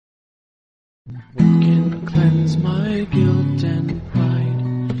What can cleanse my guilt and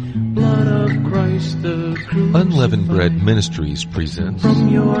pride? Blood of Christ the crucified. Unleavened Bread Ministries presents From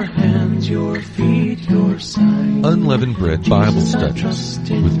your hands, your feet, your side. Unleavened Bread Bible Studies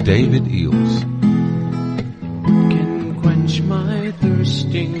with David Eells. What can quench my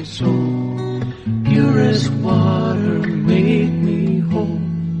thirsting soul? Purest water make me whole.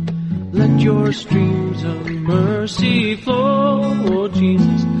 Let your streams of mercy flow. Oh,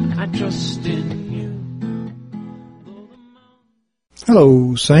 Jesus, I trust in you.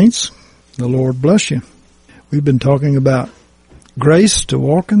 Hello, saints. The Lord bless you. We've been talking about grace to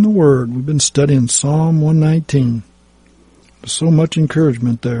walk in the Word. We've been studying Psalm 119. There's so much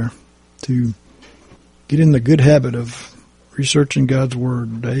encouragement there to get in the good habit of researching God's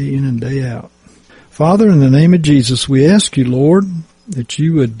Word day in and day out. Father, in the name of Jesus, we ask you, Lord, that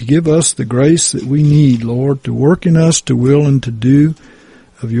you would give us the grace that we need, Lord, to work in us to will and to do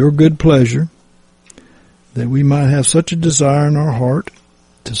of your good pleasure, that we might have such a desire in our heart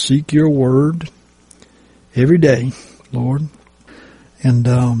to seek your word every day, Lord, and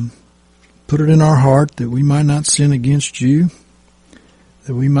put it in our heart that we might not sin against you,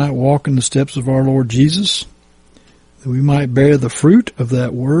 that we might walk in the steps of our Lord Jesus, that we might bear the fruit of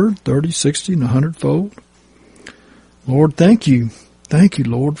that word, 30, 60, and 100-fold. Lord, thank you. Thank you,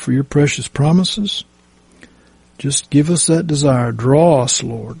 Lord, for your precious promises. Just give us that desire. Draw us,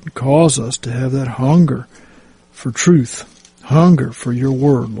 Lord. Cause us to have that hunger for truth, hunger for your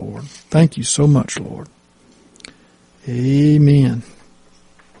word, Lord. Thank you so much, Lord. Amen.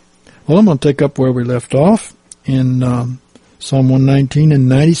 Well, I'm going to take up where we left off in Psalm 119 and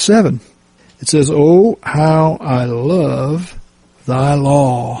 97. It says, "Oh, how I love thy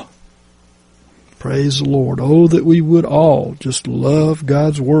law." Praise the Lord. Oh, that we would all just love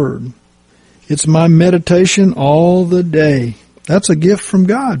God's Word. It's my meditation all the day. That's a gift from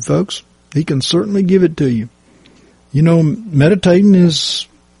God, folks. He can certainly give it to you. You know, meditating is,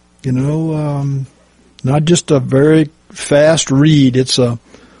 not just a very fast read. It's a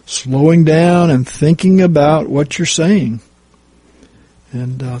slowing down and thinking about what you're saying.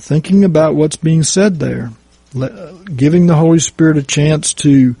 And thinking about what's being said there. Giving the Holy Spirit a chance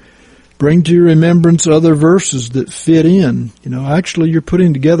to bring to your remembrance other verses that fit in. Actually you're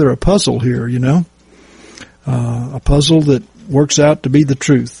putting together a puzzle here, a puzzle that works out to be the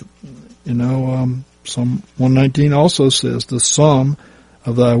truth. Psalm 119 also says, the sum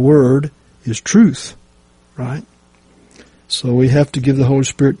of thy word is truth, right? So we have to give the Holy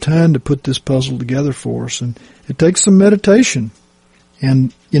Spirit time to put this puzzle together for us, and it takes some meditation.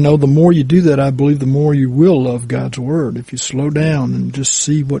 And, the more you do that, I believe the more you will love God's Word. If you slow down and just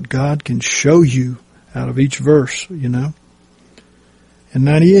see what God can show you out of each verse, And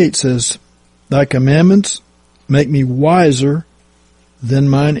 98 says, thy commandments make me wiser than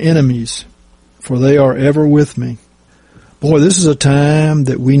mine enemies, for they are ever with me. Boy, this is a time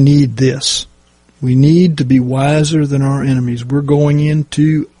that we need this. We need to be wiser than our enemies. We're going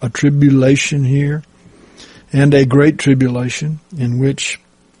into a tribulation here, and a great tribulation in which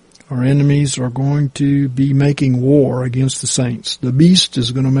our enemies are going to be making war against the saints. The beast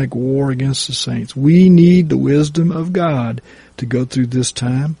is going to make war against the saints. We need the wisdom of God to go through this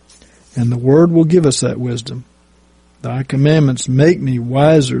time, and the Word will give us that wisdom. Thy commandments make me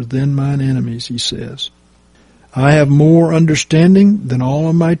wiser than mine enemies, he says. I have more understanding than all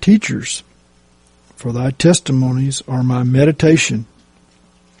of my teachers, for thy testimonies are my meditation.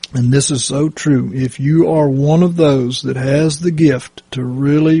 And this is so true. If you are one of those that has the gift to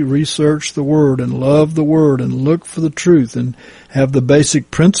really research the Word and love the Word and look for the truth and have the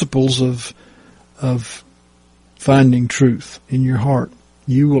basic principles of finding truth in your heart,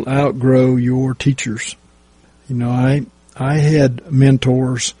 you will outgrow your teachers. I had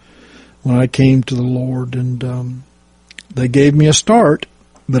mentors when I came to the Lord, and they gave me a start,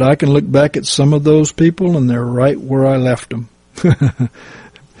 but I can look back at some of those people and they're right where I left them.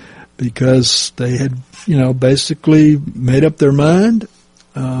 Because they had, basically made up their mind,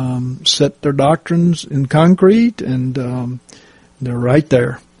 set their doctrines in concrete, and they're right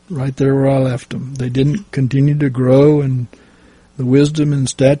there where I left them. They didn't continue to grow in the wisdom and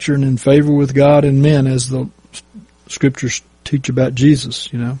stature and in favor with God and men as the Scriptures teach about Jesus,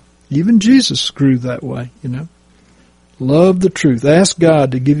 Even Jesus grew that way, Love the truth. Ask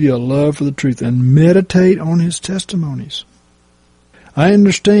God to give you a love for the truth and meditate on His testimonies. I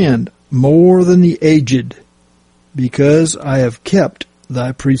understand more than the aged, because I have kept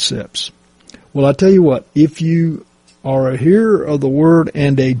thy precepts. Well, I tell you what, if you are a hearer of the Word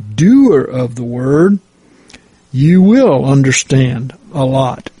and a doer of the Word, you will understand a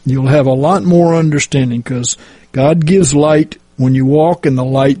lot. You'll have a lot more understanding, because God gives light when you walk in the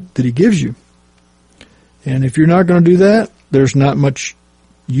light that He gives you. And if you're not going to do that, there's not much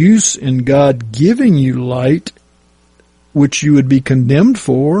use in God giving you light, which you would be condemned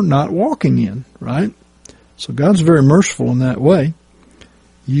for not walking in, right? So God's very merciful in that way.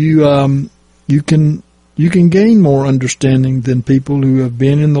 You can gain more understanding than people who have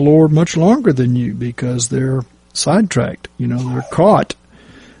been in the Lord much longer than you, because they're sidetracked. They're caught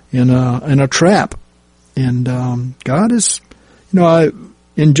in a trap. And God is,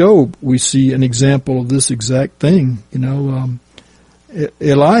 in Job we see an example of this exact thing.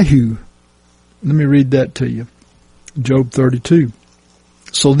 Elihu. Let me read that to you. Job 32.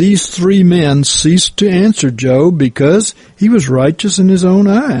 So these three men ceased to answer Job because he was righteous in his own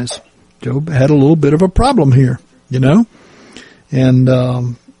eyes. Job had a little bit of a problem here, and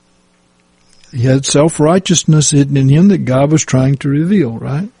he had self-righteousness hidden in him that God was trying to reveal,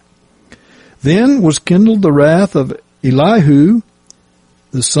 right? Then was kindled the wrath of Elihu,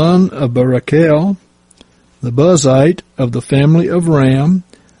 the son of Barachel, the Buzite of the family of Ram.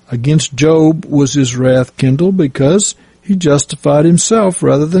 Against Job was his wrath kindled because he justified himself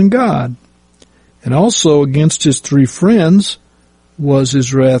rather than God. And also against his three friends was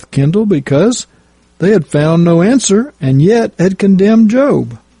his wrath kindled because they had found no answer and yet had condemned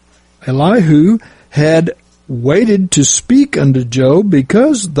Job. Elihu had waited to speak unto Job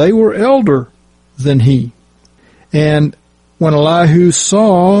because they were elder than he. And when Elihu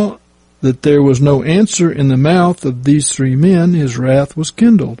saw that there was no answer in the mouth of these three men, his wrath was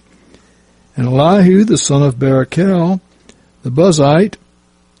kindled. And Elihu, the son of Barachel, the Buzite,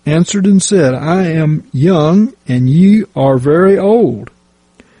 answered and said, I am young, and ye are very old.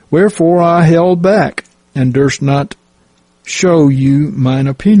 Wherefore I held back, and durst not show you mine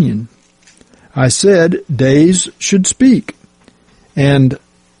opinion. I said, days should speak, and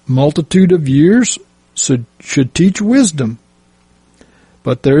multitude of years should teach wisdom.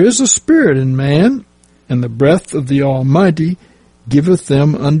 But there is a spirit in man, and the breath of the Almighty giveth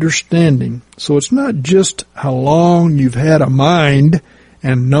them understanding. So it's not just how long you've had a mind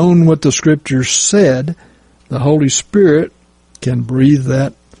and known what the Scriptures said. The Holy Spirit can breathe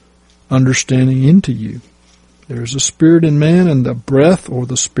that understanding into you. There's a spirit in man, and the breath, or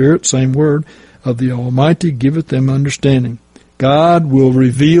the spirit, same word, of the Almighty giveth them understanding. God will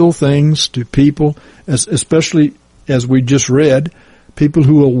reveal things to people, especially as we just read, people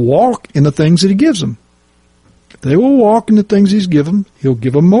who will walk in the things that He gives them. If they will walk in the things He's given them, He'll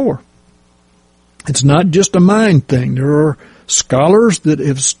give them more. It's not just a mind thing. There are scholars that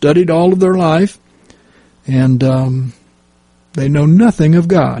have studied all of their life, and they know nothing of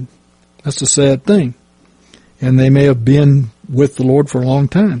God. That's a sad thing. And they may have been with the Lord for a long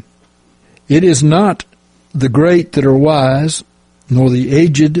time. It is not the great that are wise, nor the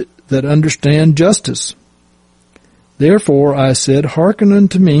aged that understand justice. Therefore I said, hearken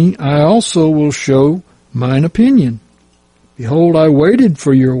unto me, I also will show mine opinion. Behold, I waited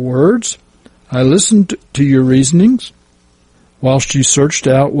for your words, I listened to your reasonings, whilst you searched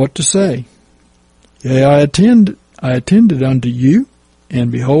out what to say. Yea, I attended unto you,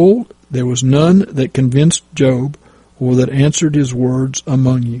 and behold, there was none that convinced Job, or that answered his words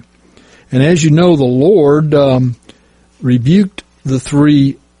among you. And as you know, the Lord rebuked the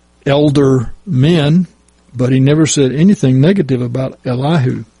three elder men, but He never said anything negative about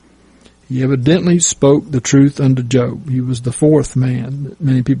Elihu. He evidently spoke the truth unto Job. He was the fourth man that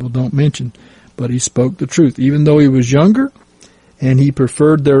many people don't mention, but he spoke the truth. Even though he was younger and he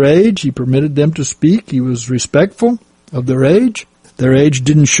preferred their age, he permitted them to speak. He was respectful of their age. Their age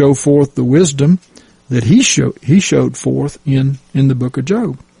didn't show forth the wisdom that he showed forth in the book of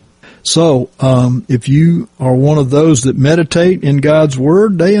Job. So, if you are one of those that meditate in God's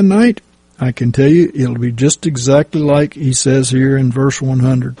Word day and night, I can tell you it'll be just exactly like He says here in verse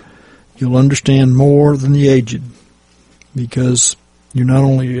 100. You'll understand more than the aged, because you're not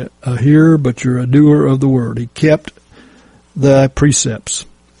only a hearer, but you're a doer of the Word. He kept thy precepts.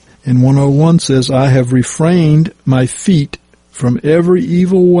 And 101 says, I have refrained my feet from every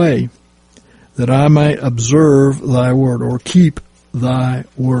evil way, that I may observe thy word, or keep thy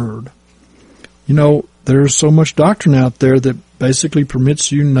word. There's so much doctrine out there that basically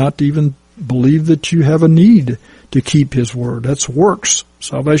permits you not to even believe that you have a need to keep His word. That's works.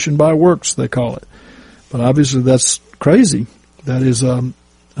 Salvation by works, they call it. But obviously that's crazy. That is a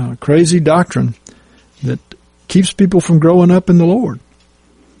crazy doctrine that keeps people from growing up in the Lord.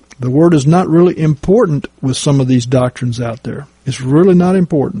 The word is not really important with some of these doctrines out there. It's really not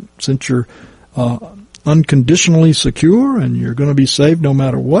important, since you're unconditionally secure and you're going to be saved no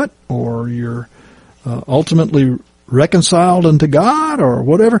matter what, or you're ultimately reconciled unto God, or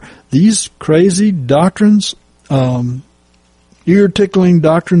whatever. These crazy doctrines, ear-tickling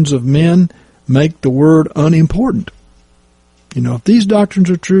doctrines of men, make the Word unimportant. You know, if these doctrines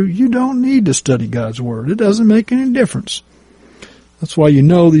are true, you don't need to study God's Word. It doesn't make any difference. That's why you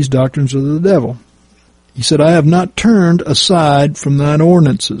know these doctrines are the devil. He said, I have not turned aside from thine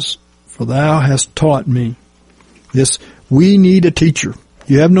ordinances, for thou hast taught me. Yes, we need a teacher.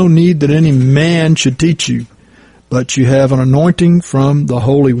 You have no need that any man should teach you, but you have an anointing from the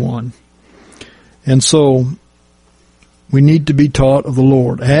Holy One. And so, we need to be taught of the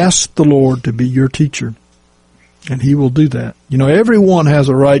Lord. Ask the Lord to be your teacher, and He will do that. You know, everyone has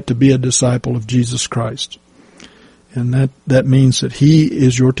a right to be a disciple of Jesus Christ. And that means that He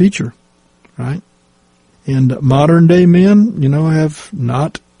is your teacher, right? And modern day men, you know, have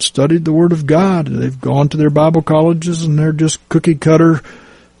not studied the Word of God. They've gone to their Bible colleges and they're just cookie cutter,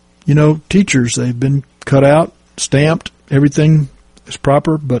 you know, teachers. They've been cut out, stamped, everything is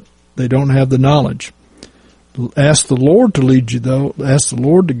proper, but they don't have the knowledge. Ask the Lord to lead you, though. Ask the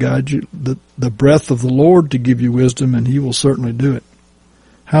Lord to guide you, the breath of the Lord to give you wisdom, and He will certainly do it.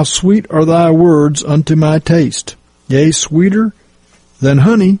 How sweet are thy words unto my taste, yea, sweeter than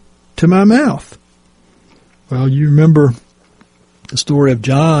honey to my mouth. Well, you remember the story of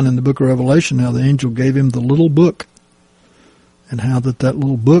John in the book of Revelation, how the angel gave him the little book, and how that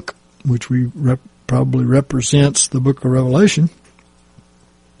little book, which we probably represents the book of Revelation,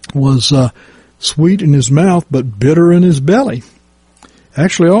 was sweet in his mouth but bitter in his belly.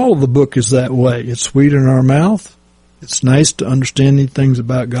 Actually, all of the book is that way. It's sweet in our mouth. It's nice to understand these things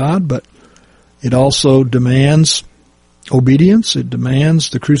about God, but it also demands obedience. It demands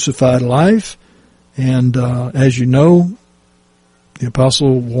the crucified life. And as you know, the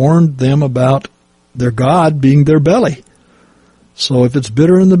apostle warned them about their God being their belly. So if it's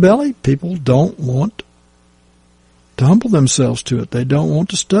bitter in the belly, people don't want to humble themselves to it. They don't want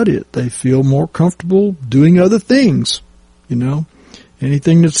to study it. They feel more comfortable doing other things. You know,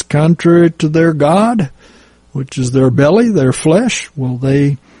 anything that's contrary to their God, which is their belly, their flesh, well,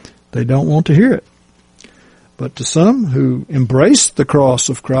 they don't want to hear it. But to some who embrace the cross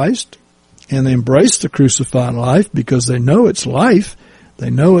of Christ, and they embrace the crucified life because they know it's life, they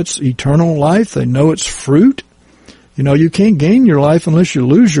know it's eternal life, they know it's fruit. You know, you can't gain your life unless you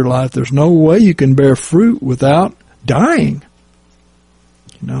lose your life. There's no way you can bear fruit without dying.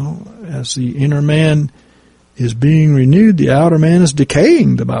 You know, as the inner man is being renewed, the outer man is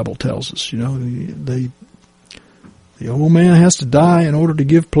decaying, the Bible tells us. You know, the old man has to die in order to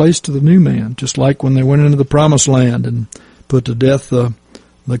give place to the new man, just like when they went into the promised land and put to death the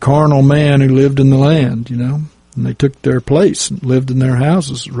carnal man who lived in the land, you know, and they took their place and lived in their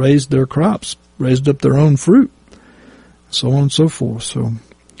houses, raised their crops, raised up their own fruit, so on and so forth. So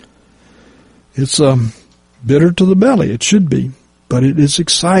it's bitter to the belly. It should be, but it is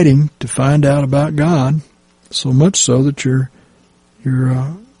exciting to find out about God, so much so that you're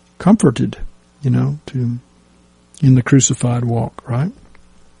comforted, you know, in the crucified walk, right?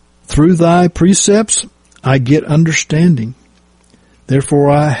 Through thy precepts I get understanding. Therefore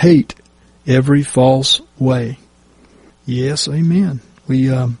I hate every false way. Yes, amen.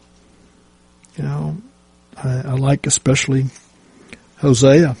 We, I like especially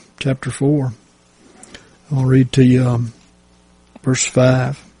Hosea chapter 4. I'll read to you verse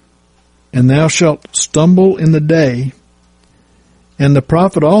 5. And thou shalt stumble in the day, and the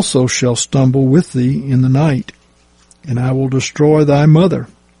prophet also shall stumble with thee in the night, and I will destroy thy mother.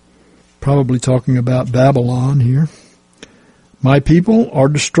 Probably talking about Babylon here. My people are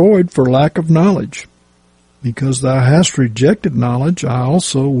destroyed for lack of knowledge. Because thou hast rejected knowledge, I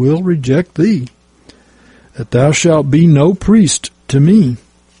also will reject thee, that thou shalt be no priest to me.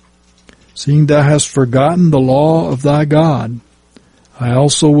 Seeing thou hast forgotten the law of thy God, I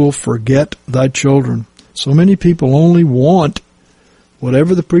also will forget thy children. So many people only want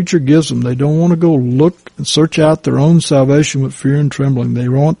whatever the preacher gives them. They don't want to go look and search out their own salvation with fear and trembling.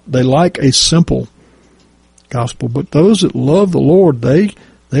 They like a simple gospel. But those that love the Lord, they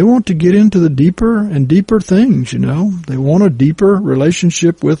want to get into the deeper and deeper things, you know. They want a deeper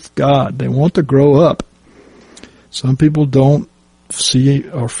relationship with God. They want to grow up. Some people don't see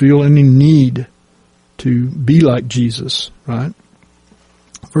or feel any need to be like Jesus, right?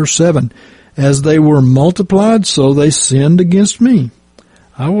 Verse 7, as they were multiplied, so they sinned against me.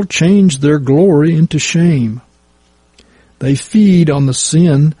 I will change their glory into shame. They feed on the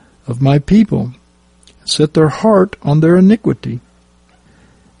sin of my people, set their heart on their iniquity.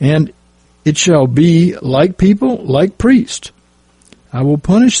 And it shall be like people, like priests. I will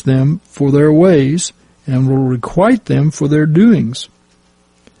punish them for their ways, and will requite them for their doings.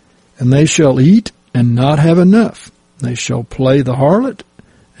 And they shall eat and not have enough. They shall play the harlot,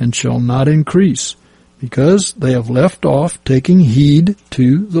 and shall not increase, because they have left off taking heed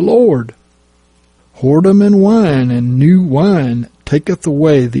to the Lord. Whoredom and wine and new wine taketh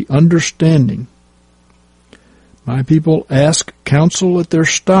away the understanding. My people ask counsel at their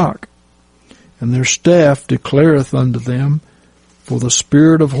stock, and their staff declareth unto them, for the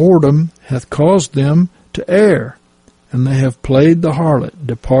spirit of whoredom hath caused them to err, and they have played the harlot,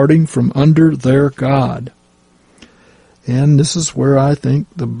 departing from under their God. And this is where I think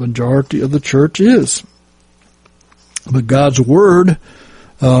the majority of the church is. But God's Word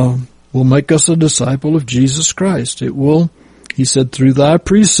will make us a disciple of Jesus Christ. It will, he said, through thy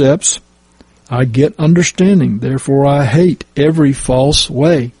precepts I get understanding, therefore I hate every false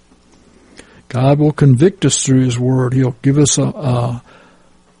way. God will convict us through his Word. He'll give us a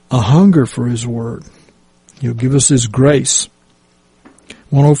hunger for his Word. He'll give us his grace.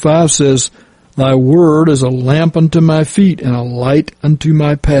 105 says, thy word is a lamp unto my feet and a light unto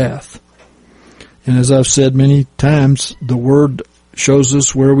my path. And as I've said many times, the Word shows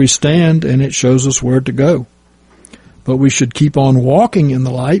us where we stand and it shows us where to go. But we should keep on walking in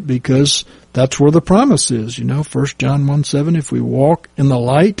the light because that's where the promise is. 1 John 1:7, if we walk in the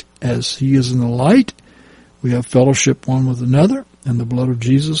light as he is in the light, we have fellowship one with another, and the blood of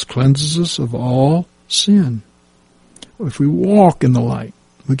Jesus cleanses us of all sin. If we walk in the light,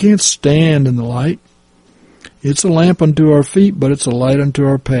 we can't stand in the light. It's a lamp unto our feet, but it's a light unto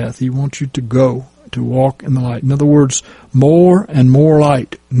our path. He wants you to go, to walk in the light. In other words, more and more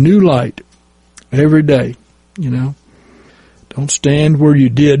light, new light, every day, Don't stand where you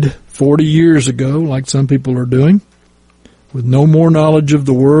did 40 years ago, like some people are doing, with no more knowledge of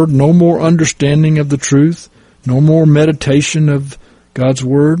the Word, no more understanding of the truth, no more meditation of God's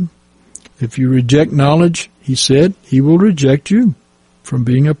Word. If you reject knowledge, he said, he will reject you from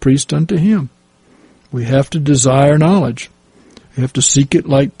being a priest unto him. We have to desire knowledge. We have to seek it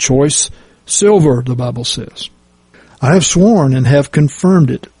like choice silver, the Bible says. I have sworn and have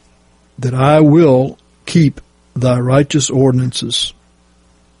confirmed it, that I will keep thy righteous ordinances.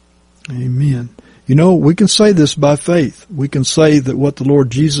 Amen. We can say this by faith. We can say that what the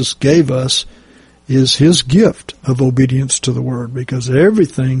Lord Jesus gave us is his gift of obedience to the Word, because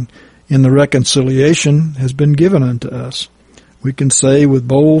everything in the reconciliation has been given unto us. We can say with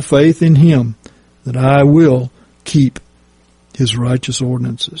bold faith in him that I will keep his righteous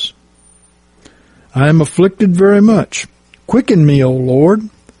ordinances. I am afflicted very much. Quicken me, O Lord,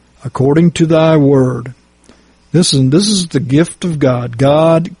 according to thy word. This is the gift of God.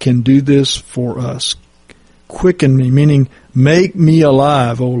 God can do this for us. Quicken me, meaning make me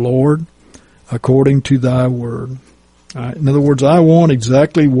alive, O Lord, according to thy word. In other words, I want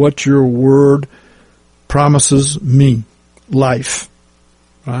exactly what your word promises me. Life.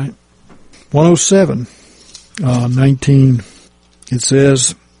 Right? 107, 19, it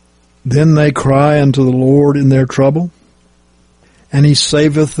says, then they cry unto the Lord in their trouble, and he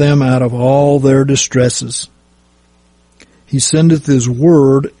saveth them out of all their distresses. He sendeth his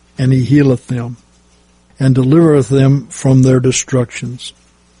word, and he healeth them, and delivereth them from their destructions.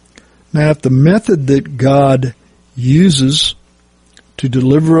 Now, if the method that God uses to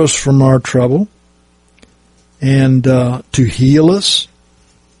deliver us from our trouble and to heal us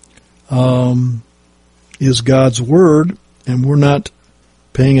is God's Word, and we're not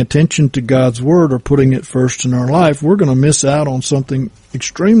paying attention to God's Word or putting it first in our life, we're going to miss out on something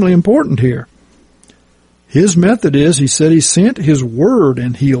extremely important here. His method is, he said he sent his Word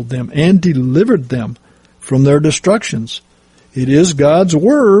and healed them and delivered them from their destructions. It is God's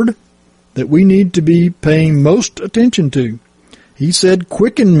Word that we need to be paying most attention to. He said,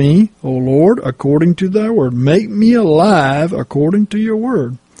 quicken me, O Lord, according to thy word. Make me alive according to your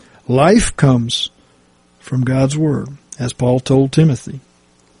word. Life comes from God's word, as Paul told Timothy.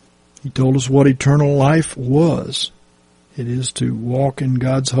 He told us what eternal life was. It is to walk in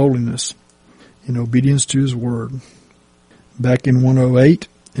God's holiness, in obedience to his word. Back in 108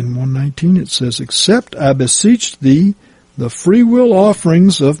 and 119 it says, accept, I beseech thee, the free will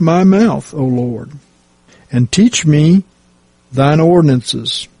offerings of my mouth, O Lord, and teach me thine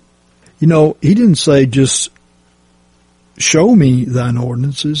ordinances. He didn't say just show me thine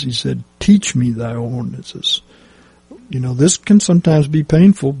ordinances. He said, teach me thy ordinances. This can sometimes be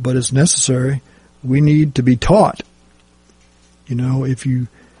painful, but it's necessary. We need to be taught. If you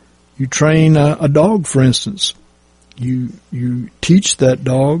train a dog, for instance, you teach that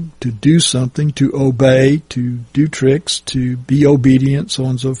dog to do something, to obey, to do tricks, to be obedient, so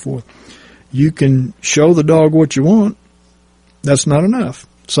on and so forth. You can show the dog what you want. That's not enough.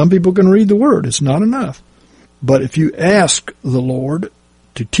 Some people can read the Word. It's not enough. But if you ask the Lord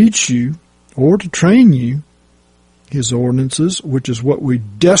to teach you or to train you his ordinances, which is what we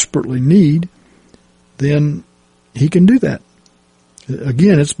desperately need, then he can do that.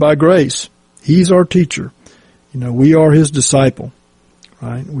 Again, it's by grace. He's our teacher. We are his disciple,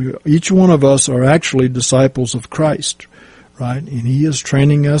 right? Each one of us are actually disciples of Christ, right? And he is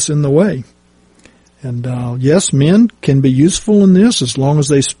training us in the way. And yes, men can be useful in this as long as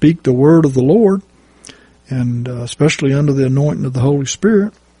they speak the word of the Lord, and especially under the anointing of the Holy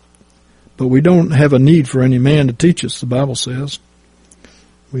Spirit. But we don't have a need for any man to teach us, the Bible says.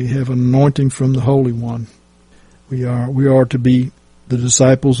 We have an anointing from the Holy One. We are to be the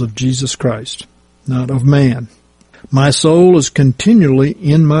disciples of Jesus Christ, not of man. My soul is continually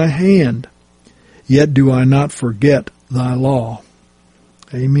in my hand, yet do I not forget thy law.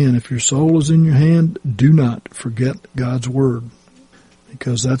 Amen. If your soul is in your hand, do not forget God's word,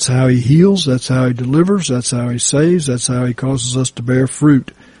 because that's how he heals, that's how he delivers, that's how he saves, that's how he causes us to bear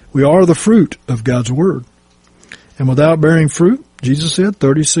fruit. We are the fruit of God's word. And without bearing fruit, Jesus said,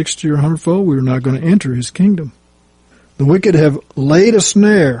 30, 60, or 100-fold, we are not going to enter his kingdom. The wicked have laid a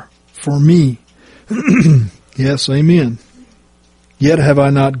snare for me. Yes, amen. Yet have I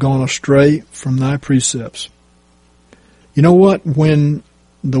not gone astray from thy precepts. You know what? When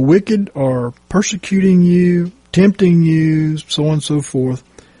the wicked are persecuting you, tempting you, so on and so forth,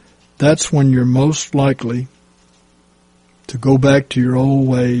 that's when you're most likely to go back to your old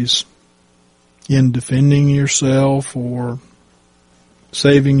ways in defending yourself or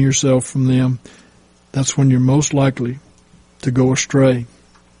saving yourself from them. That's when you're most likely to go astray.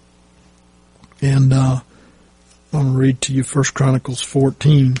 And I'm going to read to you 1 Chronicles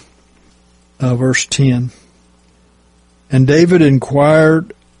 14, verse 10. And David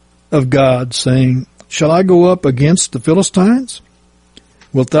inquired of God, saying, Shall I go up against the Philistines?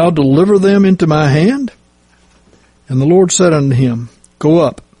 Wilt thou deliver them into my hand? And the Lord said unto him, Go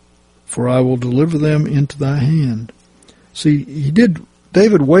up, for I will deliver them into thy hand. See,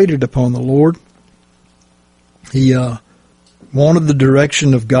 David waited upon the Lord. He wanted the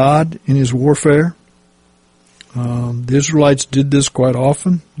direction of God in his warfare. The Israelites did this quite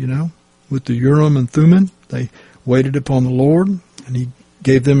often, with the Urim and Thummim. They waited upon the Lord, and he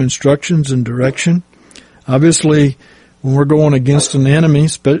gave them instructions and direction. Obviously, when we're going against an enemy,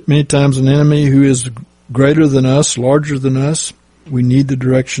 many times an enemy who is greater than us, larger than us, we need the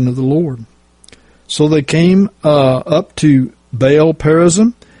direction of the Lord. So they came up to Baal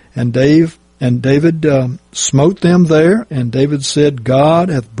Perazim, and David smote them there, and David said, God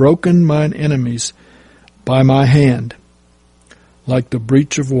hath broken mine enemies by my hand, like the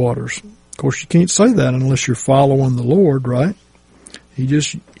breach of waters. Of course, you can't say that unless you're following the Lord, right? He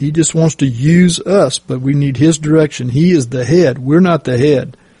just wants to use us, but we need his direction. He is the head. We're not the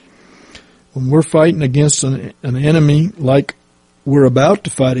head. When we're fighting against an enemy like we're about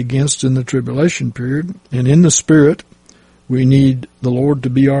to fight against in the tribulation period, and in the Spirit, we need the Lord to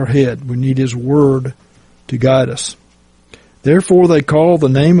be our head. We need his word to guide us. Therefore they call the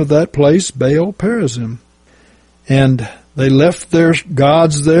name of that place Baal Perazim. And they left their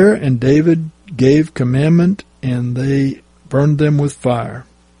gods there, and David gave commandment, and they burned them with fire.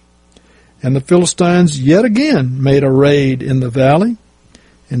 And the Philistines yet again made a raid in the valley,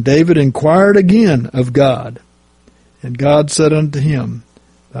 and David inquired again of God. And God said unto him,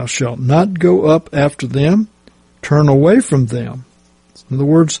 Thou shalt not go up after them, turn away from them. In other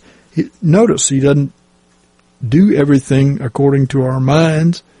words, notice he doesn't do everything according to our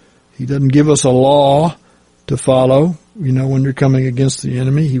minds. He doesn't give us a law to follow, when you're coming against the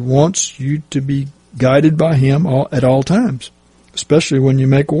enemy. He wants you to be guided by him at all times, especially when you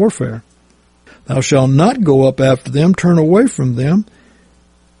make warfare. Thou shalt not go up after them, turn away from them,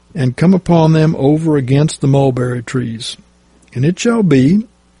 and come upon them over against the mulberry trees. And it shall be,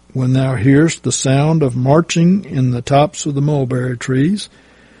 when thou hearest the sound of marching in the tops of the mulberry trees,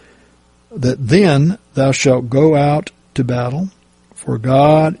 that then thou shalt go out to battle, for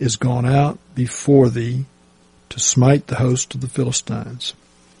God is gone out before thee to smite the host of the Philistines.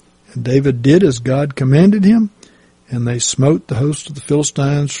 And David did as God commanded him, and they smote the host of the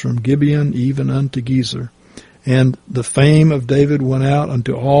Philistines from Gibeon even unto Gezer. And the fame of David went out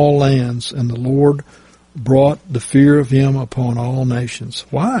unto all lands, and the Lord brought the fear of him upon all nations.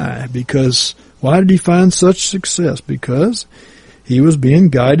 Why? Why did he find such success? Because he was being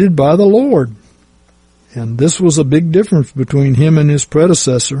guided by the Lord. And this was a big difference between him and his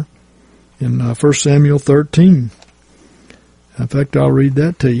predecessor in 1 Samuel 13. In fact, I'll read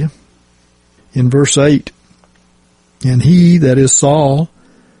that to you. In verse 8, And he, that is Saul,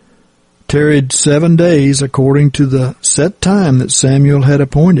 tarried 7 days according to the set time that Samuel had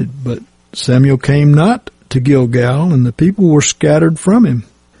appointed. But Samuel came not to Gilgal, and the people were scattered from him.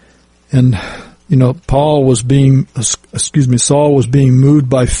 And, Saul was being moved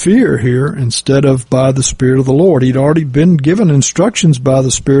by fear here instead of by the Spirit of the Lord. He'd already been given instructions by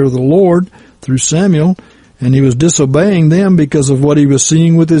the Spirit of the Lord through Samuel, and he was disobeying them because of what he was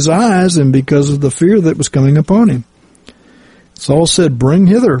seeing with his eyes and because of the fear that was coming upon him. Saul said, "Bring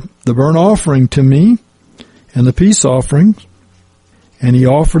hither the burnt offering to me and the peace offerings." And he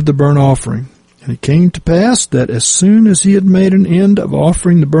offered the burnt offering. And it came to pass that as soon as he had made an end of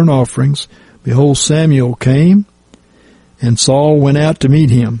offering the burnt offerings, behold, Samuel came, and Saul went out to meet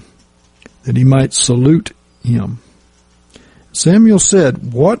him, that he might salute him. Samuel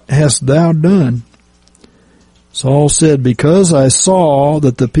said, "What hast thou done?" Saul said, "Because I saw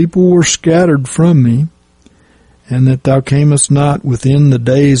that the people were scattered from me, and that thou camest not within the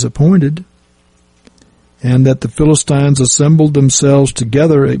days appointed, and that the Philistines assembled themselves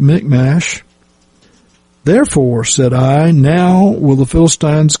together at Michmash. Therefore, said I, now will the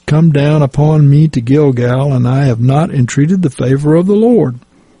Philistines come down upon me to Gilgal, and I have not entreated the favor of the Lord.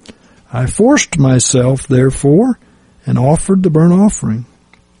 I forced myself, therefore, and offered the burnt offering."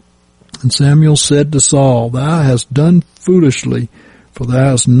 And Samuel said to Saul, "Thou hast done foolishly, for thou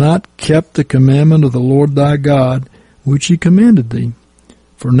hast not kept the commandment of the Lord thy God, which he commanded thee.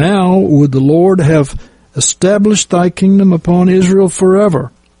 For now would the Lord have established thy kingdom upon Israel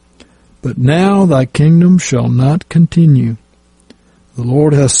forever. But now thy kingdom shall not continue. The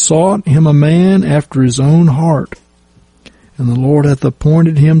Lord hath sought him a man after his own heart, and the Lord hath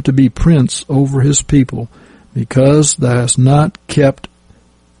appointed him to be prince over his people, because thou hast not kept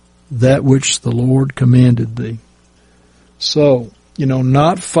that which the Lord commanded thee." So,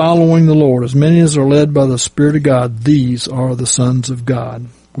 not following the Lord, as many as are led by the Spirit of God, these are the sons of God.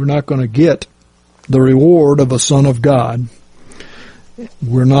 We're not going to get the reward of a son of God.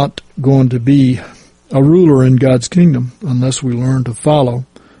 We're not going to be a ruler in God's kingdom unless we learn to follow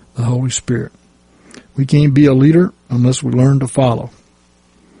the Holy Spirit. We can't be a leader unless we learn to follow.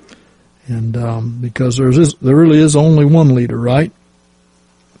 And because there really is only one leader, right?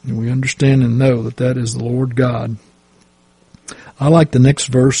 And we understand and know that is the Lord God. I like the next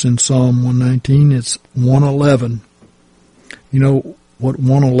verse in Psalm 119. It's 111. You know what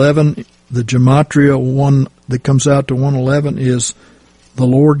 111, the gematria one that comes out to 111 is the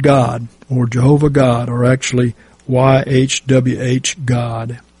Lord God, or Jehovah God, or actually YHWH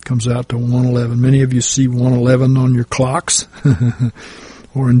God, comes out to 111. Many of you see 111 on your clocks,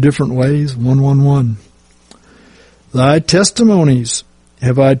 or in different ways, 111. Thy testimonies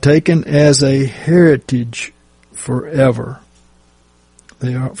have I taken as a heritage forever.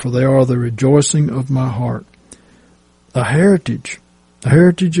 For they are the rejoicing of my heart. A heritage. A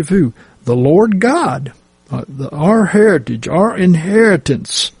heritage of who? The Lord God. Our heritage, our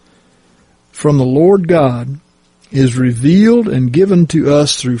inheritance from the Lord God is revealed and given to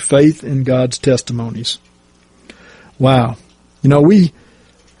us through faith in God's testimonies. Wow.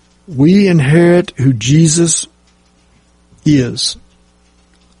 We inherit who Jesus is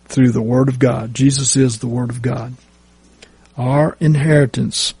through the Word of God. Jesus is the Word of God. Our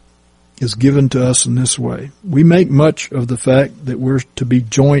inheritance is given to us in this way. We make much of the fact that we're to be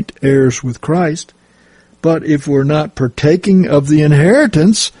joint heirs with Christ, but if we're not partaking of the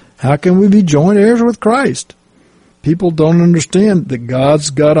inheritance, how can we be joint heirs with Christ? People don't understand that God's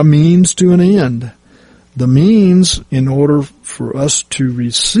got a means to an end. The means in order for us to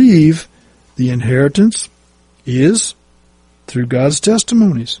receive the inheritance is through God's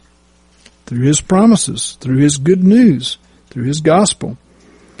testimonies, through His promises, through His good news, through His gospel.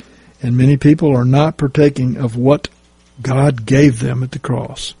 And many people are not partaking of what God gave them at the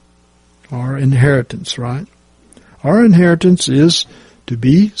cross. Our inheritance, right? Our inheritance is to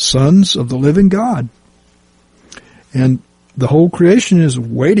be sons of the living God. And the whole creation is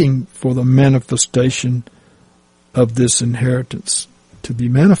waiting for the manifestation of this inheritance to be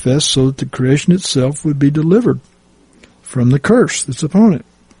manifest so that the creation itself would be delivered from the curse that's upon it.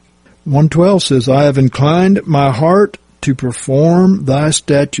 112 says, I have inclined my heart to perform thy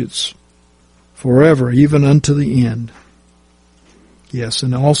statutes forever, even unto the end. Yes,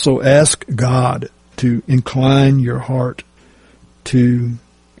 and also ask God to incline your heart to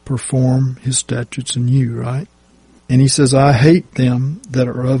perform His statutes in you, right? And He says, I hate them that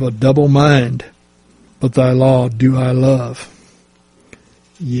are of a double mind, but thy law do I love.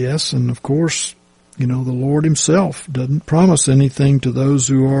 Yes, and of course, the Lord Himself doesn't promise anything to those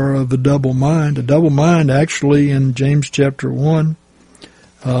who are of a double mind. A double mind actually in James chapter 1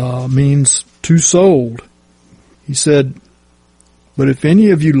 means two-souled. He said, but if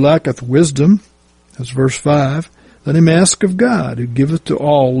any of you lacketh wisdom, that's verse 5, let him ask of God, who giveth to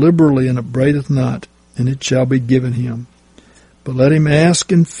all liberally and upbraideth not, and it shall be given him. But let him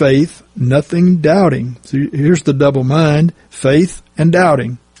ask in faith, nothing doubting. So here's the double mind, faith and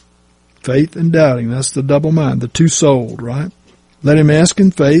doubting. Faith and doubting, that's the double mind, the two-souled, right? Let him ask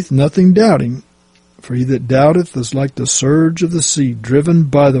in faith, nothing doubting. For he that doubteth is like the surge of the sea, driven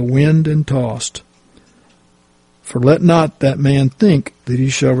by the wind and tossed. For let not that man think that he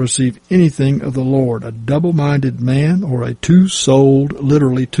shall receive anything of the Lord. A double-minded man, or a two-souled,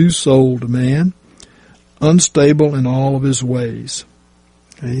 literally two-souled man, unstable in all of his ways.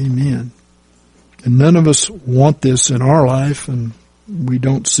 Amen. And none of us want this in our life, and we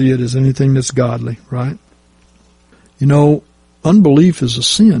don't see it as anything that's godly, right? You know, unbelief is a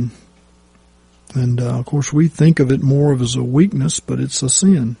sin. And, of course, we think of it more as a weakness, but it's a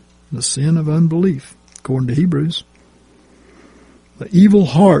sin. The sin of unbelief, according to Hebrews. The evil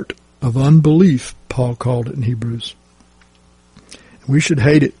heart of unbelief, Paul called it in Hebrews. We should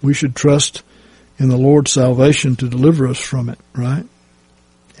hate it. We should trust in the Lord's salvation to deliver us from it, right?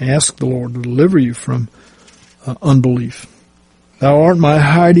 Ask the Lord to deliver you from unbelief. Thou art my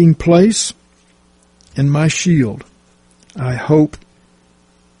hiding place and my shield. I hope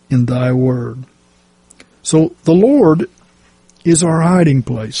in thy word. So the Lord is our hiding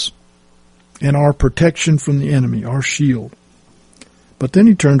place and our protection from the enemy, our shield. But then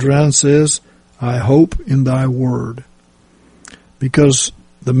he turns around and says, I hope in thy word. Because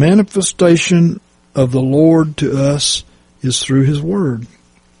the manifestation of the Lord to us is through his word.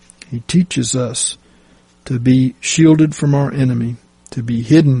 He teaches us to be shielded from our enemy, to be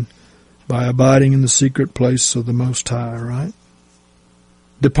hidden by abiding in the secret place of the Most High, right?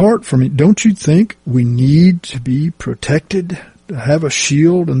 Depart from it. Don't you think we need to be protected, to have a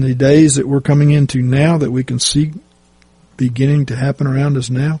shield in the days that we're coming into now that we can see beginning to happen around us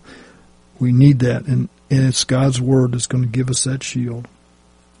now? We need that, and it's God's Word that's going to give us that shield.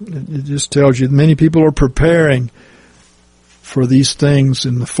 It just tells you many people are preparing for these things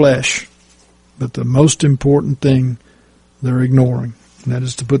in the flesh, but the most important thing they're ignoring, and that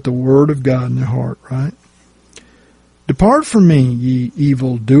is to put the Word of God in their heart, right? Depart from me, ye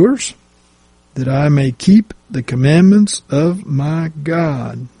evildoers, that I may keep the commandments of my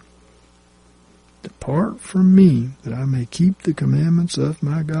God. Depart from me, that I may keep the commandments of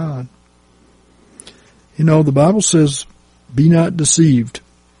my God. You know, the Bible says, be not deceived.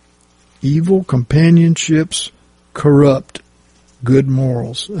 Evil companionships corrupt good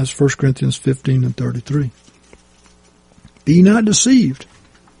morals. That's 1 Corinthians 15 and 33. Be not deceived.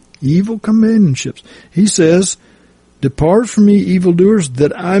 Evil companionships. He says, depart from me, evildoers,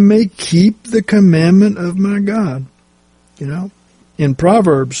 that I may keep the commandment of my God. You know, in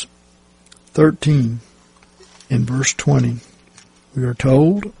Proverbs 13, in verse 20, we are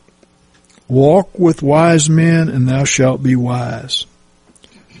told, walk with wise men, and thou shalt be wise.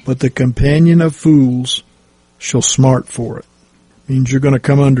 But the companion of fools shall smart for it. Means you're going to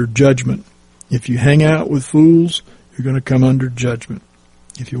come under judgment. If you hang out with fools, you're going to come under judgment.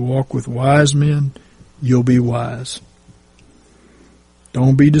 If you walk with wise men, you'll be wise.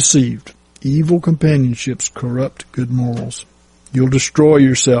 Don't be deceived. Evil companionships corrupt good morals. You'll destroy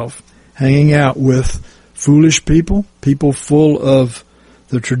yourself hanging out with foolish people, people full of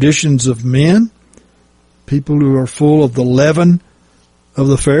the traditions of men, people who are full of the leaven of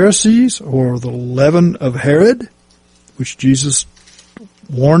the Pharisees or the leaven of Herod, which Jesus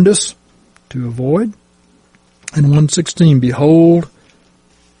warned us to avoid. And 1:16, behold,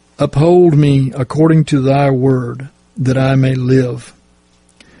 uphold me according to thy word, that I may live.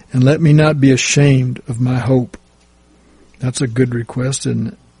 And let me not be ashamed of my hope. That's a good request, isn't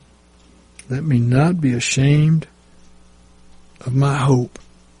it? Let me not be ashamed of my hope.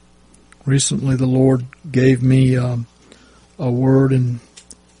 Recently the Lord gave me a word in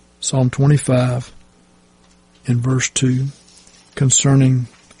Psalm 25 in verse 2 concerning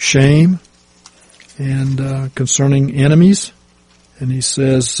shame and concerning enemies. And he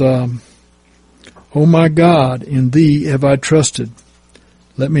says, O my God, in thee have I trusted.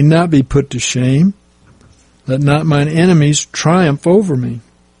 Let me not be put to shame. Let not mine enemies triumph over me.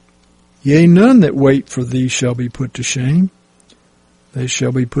 Yea, none that wait for thee shall be put to shame. They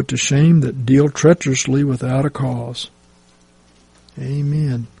shall be put to shame that deal treacherously without a cause.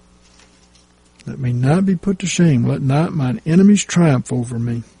 Amen. Let me not be put to shame. Let not mine enemies triumph over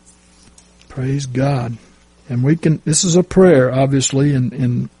me. Praise God. And this is a prayer, obviously,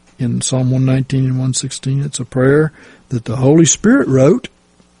 in Psalm 119 and 116. It's a prayer that the Holy Spirit wrote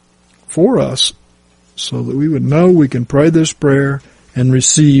for us so that we would know we can pray this prayer and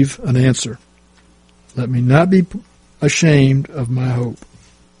receive an answer. Let me not be ashamed of my hope.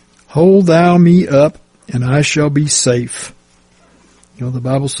 Hold thou me up, and I shall be safe. You know, the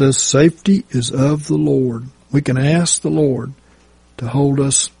Bible says safety is of the Lord. We can ask the Lord to hold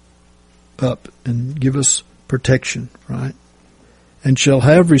us up and give us protection, right? And shall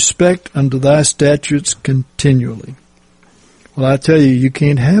have respect unto thy statutes continually. Well, I tell you, you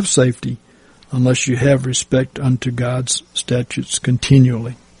can't have safety unless you have respect unto God's statutes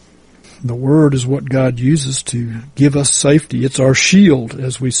continually. The Word is what God uses to give us safety. It's our shield,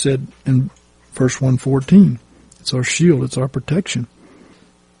 as we said in verse 114. It's our shield. It's our protection.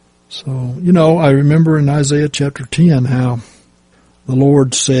 So, I remember in Isaiah chapter 10 how the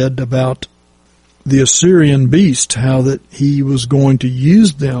Lord said about the Assyrian beast, how that he was going to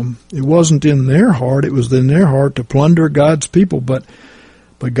use them. It wasn't in their heart. It was in their heart to plunder God's people. But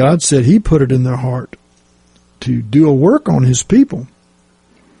God said he put it in their heart to do a work on his people,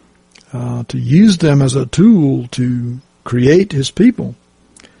 to use them as a tool to create his people.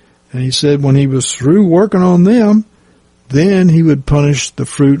 And he said when he was through working on them, then he would punish the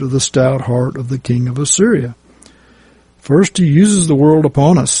fruit of the stout heart of the king of Assyria. First, he uses the world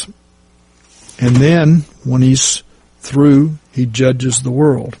upon us. And then, when he's through, he judges the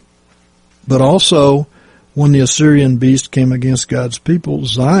world. But also, when the Assyrian beast came against God's people,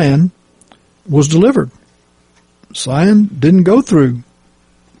 Zion was delivered. Zion didn't go through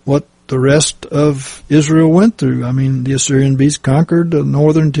what the rest of Israel went through. I mean, the Assyrian beast conquered the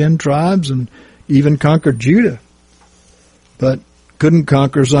northern 10 tribes and even conquered Judah, but couldn't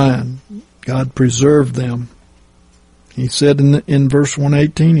conquer Zion. God preserved them. He said in verse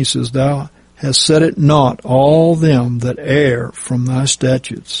 118, he says, Thou hast set at naught all them that err from thy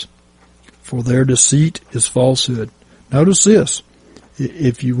statutes, for their deceit is falsehood. Notice this.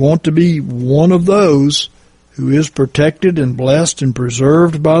 If you want to be one of those who is protected and blessed and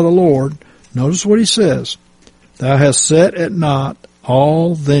preserved by the Lord, notice what he says. Thou hast set at naught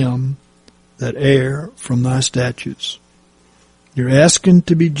all them that err from thy statutes. You're asking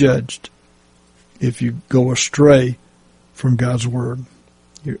to be judged if you go astray from God's Word.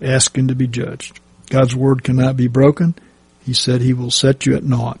 You're asking to be judged. God's Word cannot be broken. He said he will set you at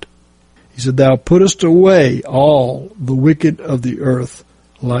naught. He said, Thou puttest away all the wicked of the earth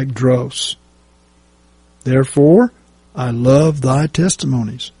like dross. Therefore, I love thy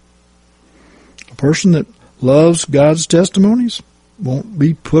testimonies. A person that loves God's testimonies won't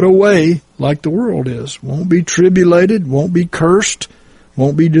be put away like the world is, won't be tribulated, won't be cursed,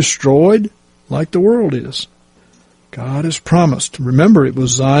 won't be destroyed like the world is. God has promised. Remember, it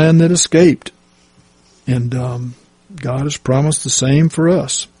was Zion that escaped. And God has promised the same for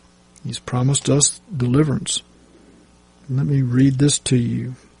us. He's promised us deliverance. Let me read this to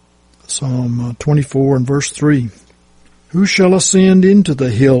you. Psalm 24 and verse 3. Who shall ascend into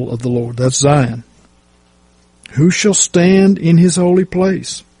the hill of the Lord? That's Zion. Who shall stand in his holy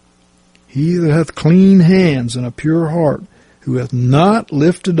place? He that hath clean hands and a pure heart, who hath not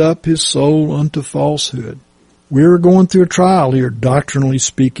lifted up his soul unto falsehood. We're going through a trial here, doctrinally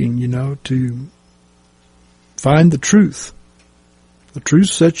speaking, to find the truth. The truth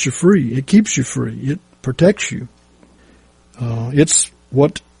sets you free. It keeps you free. It protects you. It's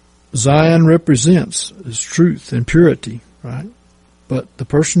what Zion represents, is truth and purity, right? But the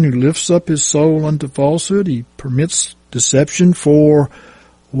person who lifts up his soul unto falsehood, he permits deception for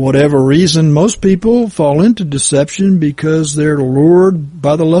whatever reason. Most people fall into deception because they're lured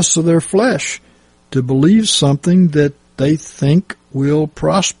by the lusts of their flesh to believe something that they think will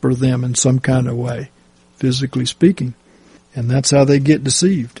prosper them in some kind of way, physically speaking. And that's how they get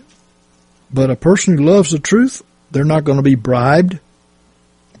deceived. But a person who loves the truth, they're not going to be bribed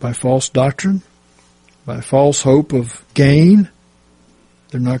by false doctrine, by false hope of gain.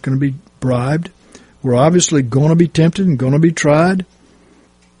 They're not going to be bribed. We're obviously going to be tempted and going to be tried,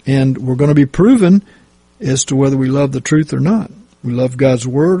 and we're going to be proven as to whether we love the truth or not. We love God's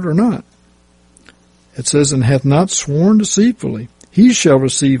Word or not. It says, and hath not sworn deceitfully, he shall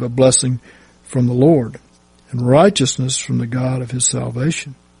receive a blessing from the Lord, and righteousness from the God of his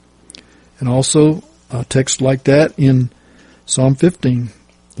salvation. And also a text like that in Psalm 15.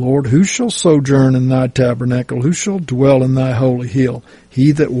 Lord, who shall sojourn in thy tabernacle? Who shall dwell in thy holy hill?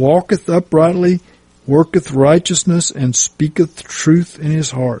 He that walketh uprightly, worketh righteousness, and speaketh truth in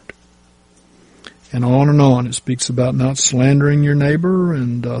his heart. And on. It speaks about not slandering your neighbor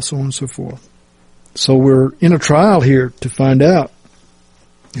and so on and so forth. So we're in a trial here to find out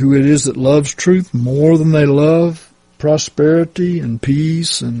who it is that loves truth more than they love prosperity and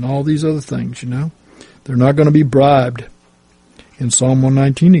peace and all these other things, They're not going to be bribed. In Psalm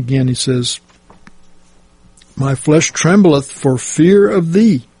 119 again, he says, My flesh trembleth for fear of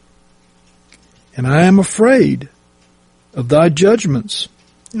thee, and I am afraid of thy judgments.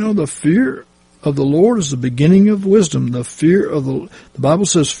 The fear of the Lord is the beginning of wisdom. The Bible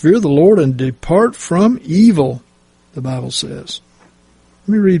says, fear the Lord and depart from evil, the Bible says.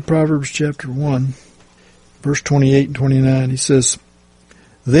 Let me read Proverbs chapter 1, verse 28 and 29. He says,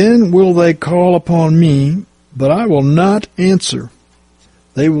 Then will they call upon me, but I will not answer.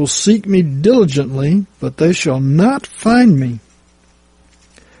 They will seek me diligently, but they shall not find me.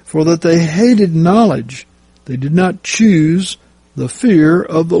 For that they hated knowledge, they did not choose the fear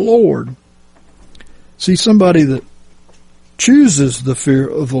of the Lord. See, somebody that chooses the fear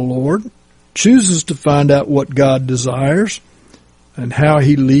of the Lord, chooses to find out what God desires and how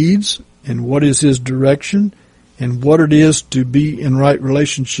He leads and what is His direction and what it is to be in right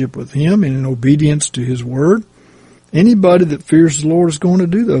relationship with Him and in obedience to His Word. Anybody that fears the Lord is going to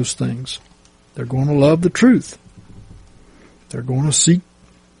do those things. They're going to love the truth. They're going to seek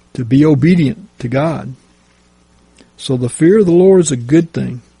to be obedient to God. So the fear of the Lord is a good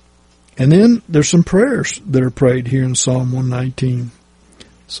thing. And then there's some prayers that are prayed here in Psalm 119.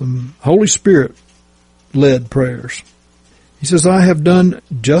 Some Holy Spirit-led prayers. He says, I have done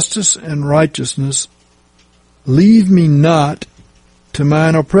justice and righteousness. Leave me not to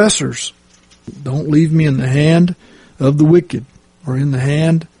mine oppressors. Don't leave me in the hand of the wicked or in the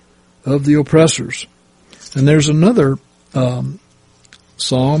hand of the oppressors. And there's another Psalm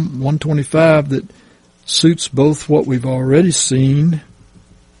 125 that suits both what we've already seen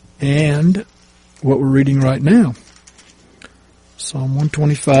and what we're reading right now. Psalm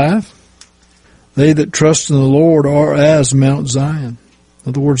 125. They that trust in the Lord are as Mount Zion. In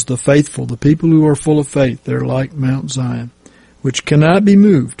other words, the faithful, the people who are full of faith, they're like Mount Zion, which cannot be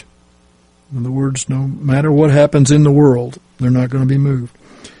moved. In other words, no matter what happens in the world, they're not going to be moved,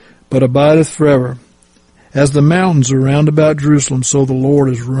 but abideth forever. As the mountains are round about Jerusalem, so the Lord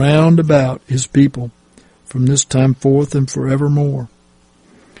is round about His people from this time forth and forevermore.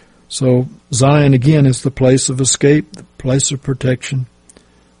 So Zion again is the place of escape, the place of protection,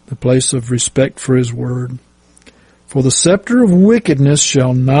 the place of respect for His word. For the scepter of wickedness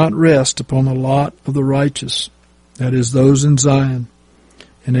shall not rest upon the lot of the righteous, that is, those in Zion.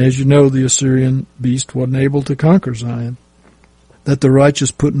 And as you know, the Assyrian beast wasn't able to conquer Zion. That the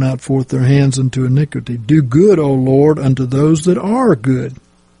righteous put not forth their hands unto iniquity. Do good, O Lord, unto those that are good.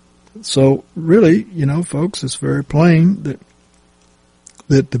 So really, folks, it's very plain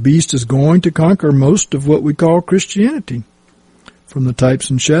that the beast is going to conquer most of what we call Christianity from the types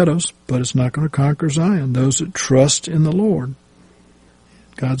and shadows, but it's not going to conquer Zion, those that trust in the Lord.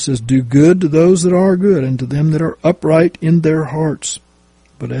 God says, do good to those that are good, and to them that are upright in their hearts.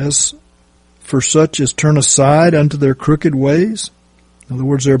 But as for such as turn aside unto their crooked ways, in other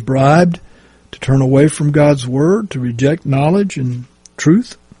words, they're bribed to turn away from God's word, to reject knowledge and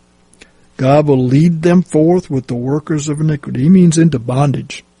truth, God will lead them forth with the workers of iniquity. He means into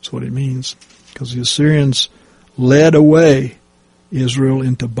bondage. That's what it means. Because the Assyrians led away Israel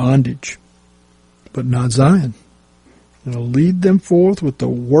into bondage, but not Zion. It'll lead them forth with the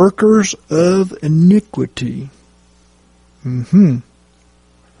workers of iniquity.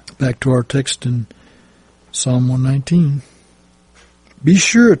 Back to our text in Psalm 119. Be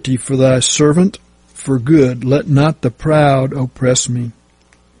surety for thy servant for good. Let not the proud oppress me.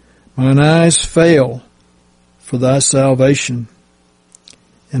 Mine eyes fail for thy salvation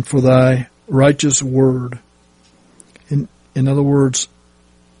and for thy righteous word. In other words,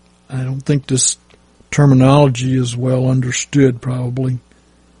 I don't think this terminology is well understood probably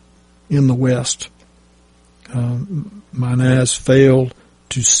in the West. Mine eyes fail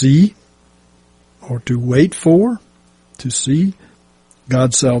to see or to wait for, to see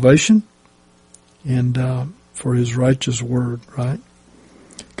God's salvation and for His righteous word, right?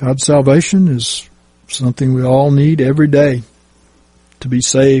 God's salvation is something we all need every day to be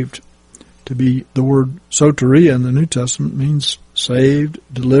saved. To be, the word soteria in the New Testament means saved,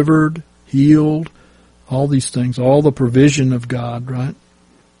 delivered, healed, all these things, all the provision of God, right?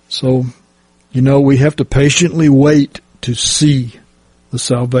 So, we have to patiently wait to see the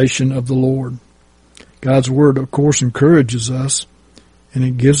salvation of the Lord. God's word, of course, encourages us, and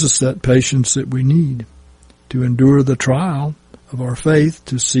it gives us that patience that we need to endure the trial of our faith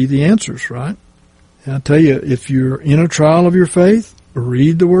to see the answers, right? And I tell you, if you're in a trial of your faith,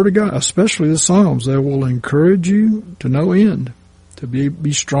 read the Word of God, especially the Psalms. They will encourage you to no end, to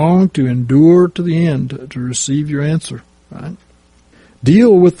be strong, to endure to the end, to receive your answer, right?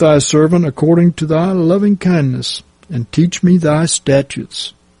 Deal with thy servant according to thy loving kindness, and teach me thy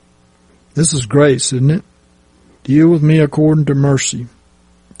statutes. This is grace, isn't it? Deal with me according to mercy.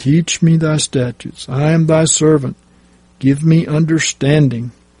 Teach me thy statutes. I am thy servant. Give me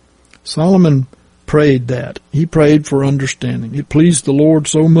understanding. Solomon prayed that. He prayed for understanding. It pleased the Lord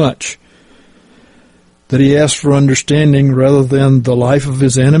so much that he asked for understanding rather than the life of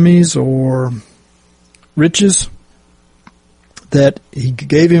his enemies or riches, that he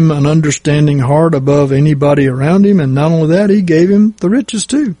gave him an understanding heart above anybody around him, and not only that, he gave him the riches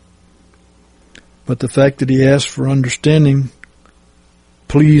too. But the fact that he asked for understanding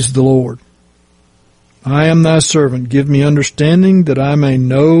pleased the Lord. I am thy servant. Give me understanding that I may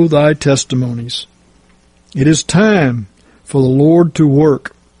know thy testimonies. It is time for the Lord to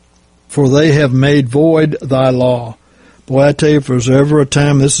work, for they have made void thy law. Boy, I tell you, if there's ever a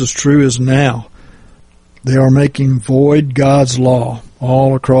time this is true, is now. They are making void God's law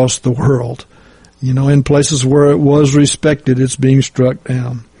all across the world. You know, in places where it was respected, it's being struck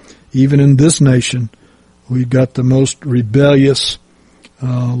down. Even in this nation, we've got the most rebellious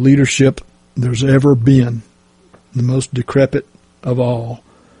leadership there's ever been, the most decrepit of all.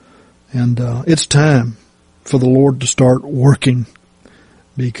 And it's time for the Lord to start working,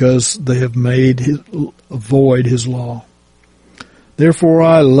 because they have made void his law. Therefore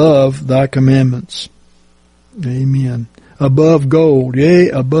I love thy commandments. Amen. Above gold, yea,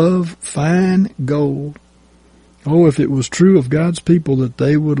 above fine gold. Oh, if it was true of God's people that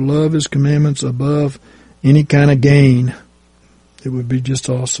they would love his commandments above any kind of gain, it would be just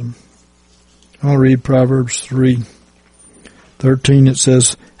awesome. I'll read Proverbs 3:13. It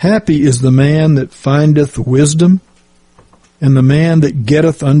says, Happy is the man that findeth wisdom, and the man that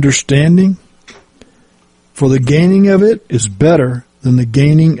getteth understanding. For the gaining of it is better than the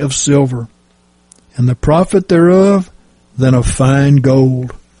gaining of silver, and the profit thereof than of fine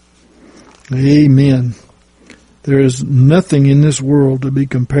gold. Amen. There is nothing in this world to be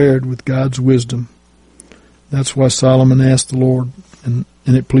compared with God's wisdom. That's why Solomon asked the Lord, and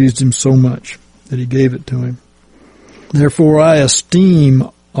it pleased him so much that he gave it to him. Therefore I esteem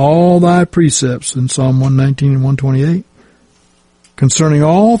all thy precepts, in Psalm 119 and 128, concerning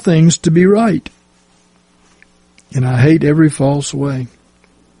all things to be right, and I hate every false way.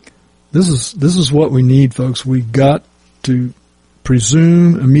 This is what we need, folks. We've got to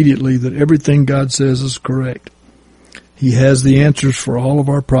presume immediately that everything God says is correct. He has the answers for all of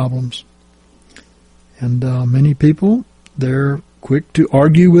our problems. And many people, they're quick to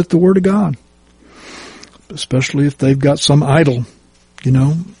argue with the Word of God, especially if they've got some idol, you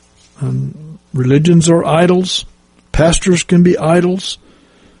know. Religions are idols. Pastors can be idols.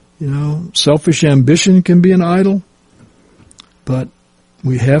 You know, selfish ambition can be an idol. But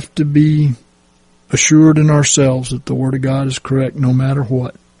we have to be assured in ourselves that the Word of God is correct no matter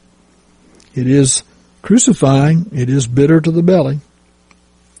what. It is crucifying. It is bitter to the belly.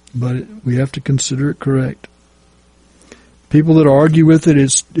 But we have to consider it correct. People that argue with it,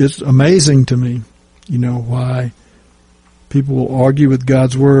 it's amazing to me, you know, why people will argue with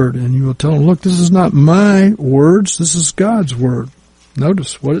God's Word. And you will tell them, look, this is not my words. This is God's Word.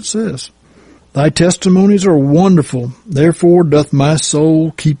 Notice what it says. Thy testimonies are wonderful. Therefore doth my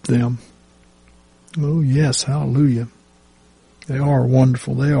soul keep them. Oh, yes. Hallelujah. They are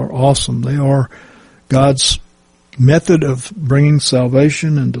wonderful. They are awesome. They are God's method of bringing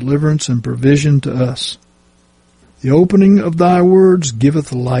salvation and deliverance and provision to us. The opening of thy words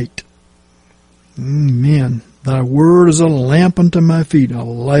giveth light. Amen. Thy word is a lamp unto my feet, a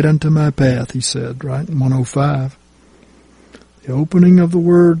light unto my path, he said, right? In 105. The opening of the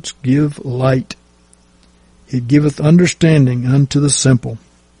words give light. It giveth understanding unto the simple.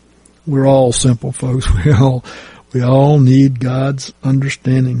 We're all simple, folks. We all need God's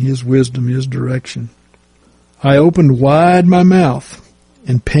understanding, his wisdom, his direction. I opened wide my mouth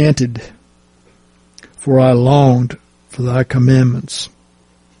and panted, for I longed for thy commandments.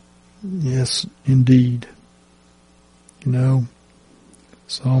 Yes, indeed. You know,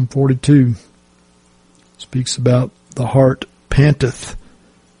 Psalm 42 speaks about the heart panteth,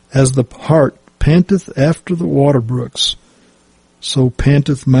 as the heart panteth after the water brooks, so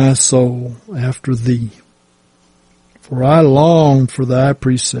panteth my soul after thee. For I long for thy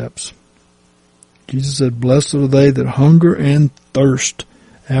precepts. Jesus said, blessed are they that hunger and thirst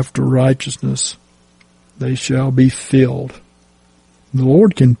after righteousness. They shall be filled. The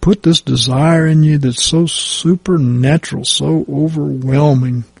Lord can put this desire in you that's so supernatural, so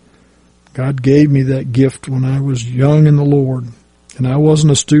overwhelming. God gave me that gift when I was young in the Lord. And I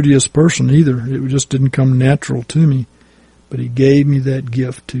wasn't a studious person either. It just didn't come natural to me. But he gave me that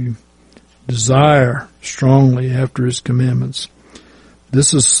gift to desire strongly after his commandments.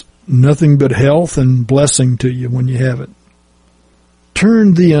 This is nothing but health and blessing to you when you have it.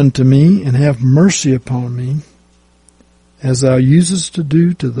 Turn thee unto me and have mercy upon me, as thou usest to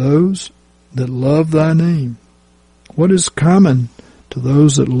do to those that love thy name. What is common to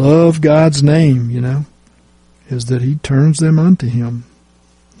those that love God's name, you know, is that he turns them unto him.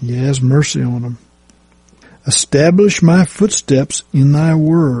 He has mercy on them. Establish my footsteps in thy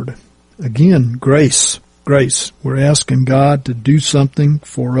word. Again, grace. Grace. We're asking God to do something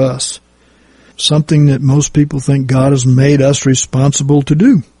for us. Something that most people think God has made us responsible to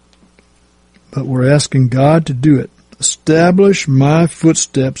do. but we're asking God to do it. Establish my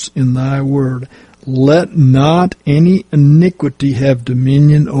footsteps in thy word. Let not any iniquity have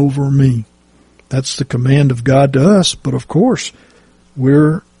dominion over me. That's the command of God to us, but of course,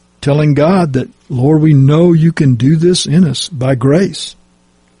 we're telling God that, Lord, we know you can do this in us by grace.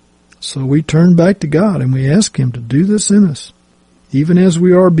 So we turn back to God and we ask him to do this in us. Even as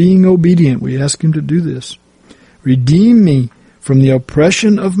we are being obedient, we ask him to do this. Redeem me from the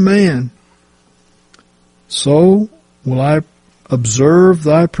oppression of man. So will I observe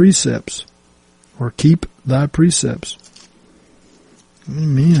thy precepts, or keep thy precepts.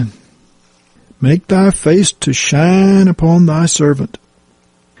 Amen. Make thy face to shine upon thy servant,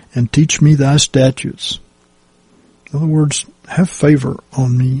 and teach me thy statutes. In other words, have favor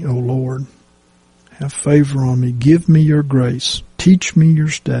on me, O Lord. Have favor on me. Give me your grace. Teach me your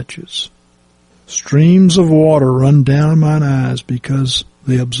statutes. Streams of water run down mine eyes because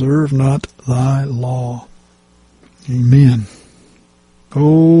they observe not thy law. Amen.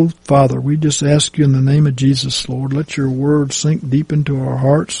 Oh, Father, we just ask you in the name of Jesus, Lord, let your word sink deep into our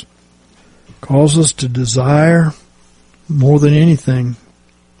hearts. Cause us to desire more than anything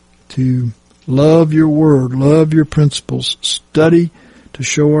to love your word, love your principles, study to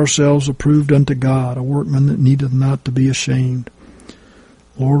show ourselves approved unto God, a workman that needeth not to be ashamed.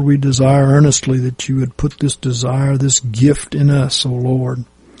 Lord, we desire earnestly that you would put this desire, this gift in us, O Lord,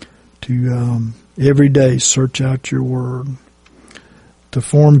 to every day search out your word, to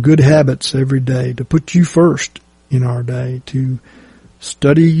form good habits every day, to put you first in our day, to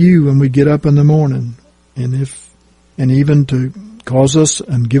study you when we get up in the morning, and even to cause us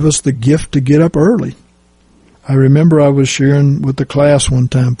and give us the gift to get up early. I remember I was sharing with the class one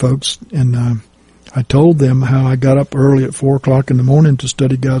time, folks, and I told them how I got up early at 4 o'clock in the morning to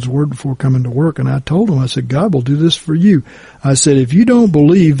study God's Word before coming to work. And I told them, I said, God will do this for you. I said, if you don't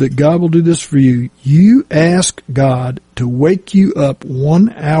believe that God will do this for you, you ask God to wake you up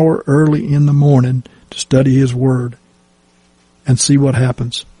 1 hour early in the morning to study His Word and see what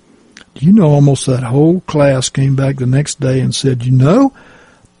happens. Do you know almost that whole class came back the next day and said, you know,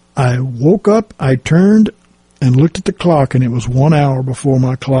 I woke up, I turned and looked at the clock, and it was 1 hour before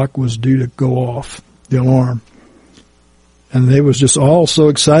my clock was due to go off, the alarm. And they was just all so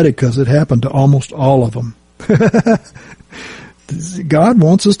excited because it happened to almost all of them. God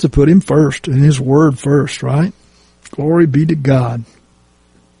wants us to put Him first and His Word first, right? Glory be to God.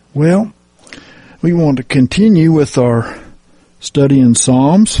 Well, we want to continue with our study in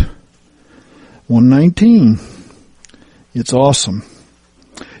Psalms 119. It's awesome.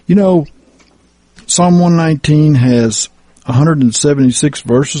 You know, Psalm 119 has 176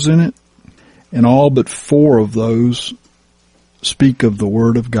 verses in it, and all but 4 of those speak of the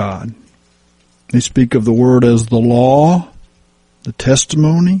Word of God. They speak of the Word as the law, the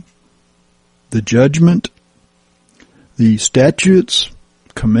testimony, the judgment, the statutes,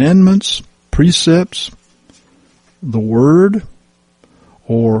 commandments, precepts, the Word,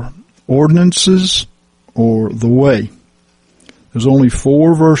 or ordinances, or the way. There's only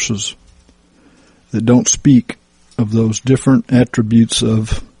 4 verses that don't speak of those different attributes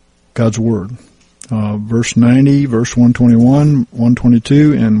of God's Word. Verse 90, verse 121,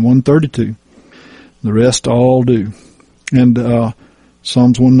 122, and 132. The rest all do. And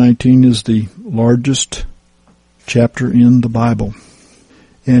Psalms 119 is the largest chapter in the Bible.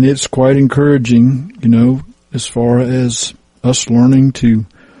 And it's quite encouraging, you know, as far as us learning to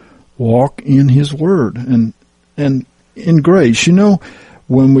walk in His Word and in grace. You know,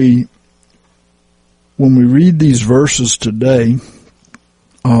 when we read these verses today,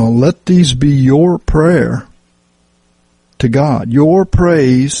 let these be your prayer to God, your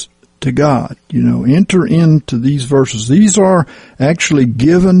praise to God. You know, enter into these verses. These are actually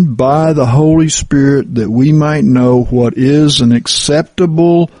given by the Holy Spirit that we might know what is an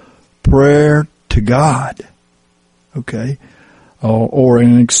acceptable prayer to God. Okay? Or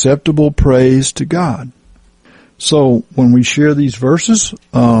an acceptable praise to God. So when we share these verses,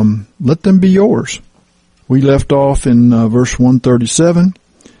 let them be yours. We left off in verse 137.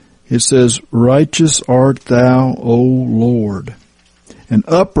 It says, righteous art thou, O Lord, and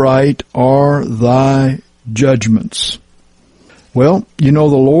upright are thy judgments. Well, you know,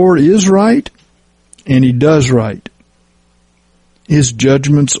 the Lord is right, and He does right. His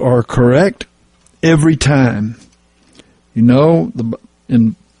judgments are correct every time. You know,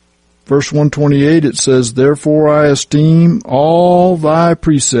 in verse 128 it says, therefore I esteem all thy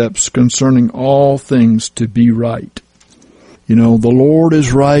precepts concerning all things to be right. You know, the Lord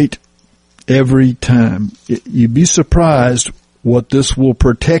is right every time. You'd be surprised what this will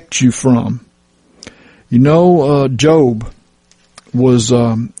protect you from. You know, Job was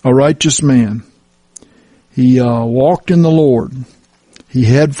a righteous man. He walked in the Lord. He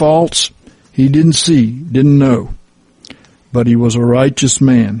had faults. He didn't see, didn't know. But he was a righteous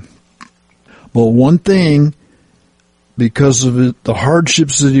man. But one thing, because of the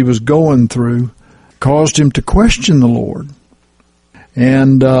hardships that he was going through, caused him to question the Lord.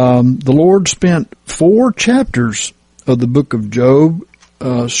 And the Lord spent 4 chapters of the book of Job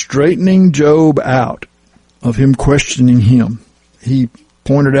straightening Job out of him questioning him. He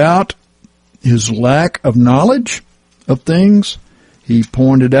pointed out his lack of knowledge of things. He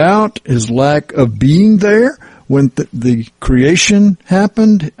pointed out his lack of being there when the creation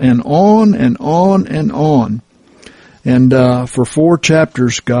happened, and on and on and on. And for 4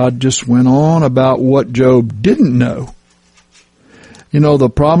 chapters, God just went on about what Job didn't know. You know, the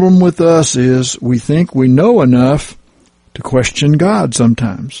problem with us is we think we know enough to question God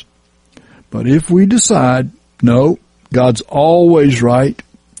sometimes. But if we decide, no, God's always right,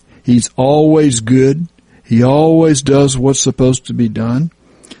 He's always good, He always does what's supposed to be done,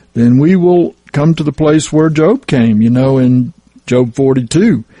 then we will come to the place where Job came, in Job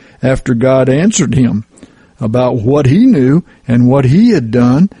 42, after God answered him about what he knew and what he had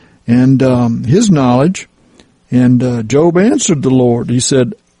done and his knowledge. And Job answered the Lord. He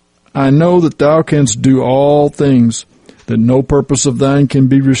said, I know that thou canst do all things, that no purpose of thine can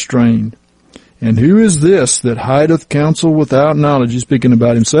be restrained. And who is this that hideth counsel without knowledge? He's speaking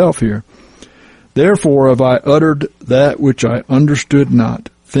about himself here. Therefore have I uttered that which I understood not,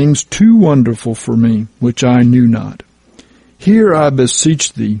 things too wonderful for me, which I knew not. Hear, I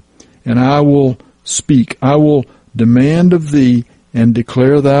beseech thee, and I will speak. I will demand of thee, and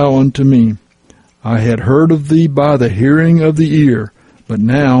declare thou unto me. I had heard of thee by the hearing of the ear, but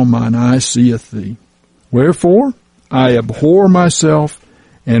now mine eye seeth thee. Wherefore I abhor myself,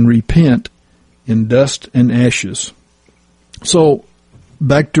 and repent in dust and ashes. So,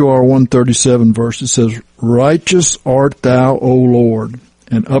 back to our 137 verse, it says, Righteous art thou, O Lord,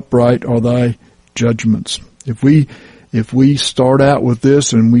 and upright are thy judgments. If we start out with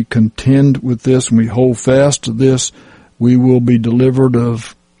this and we contend with this and we hold fast to this, we will be delivered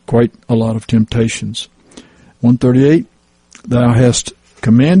of quite a lot of temptations. 138, Thou hast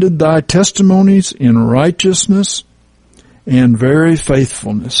commanded thy testimonies in righteousness and very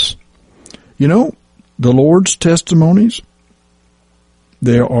faithfulness. The Lord's testimonies,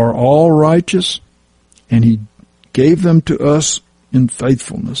 they are all righteous, and He gave them to us in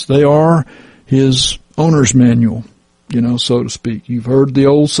faithfulness. They are His owner's manual, so to speak. You've heard the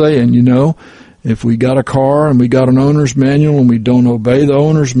old saying, if we got a car and we got an owner's manual and we don't obey the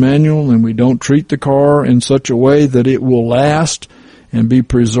owner's manual and we don't treat the car in such a way that it will last and be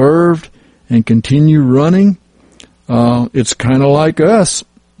preserved and continue running, it's kind of like us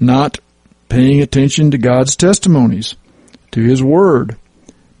not paying attention to God's testimonies, to His Word,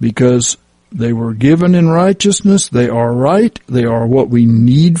 because they were given in righteousness, they are right, they are what we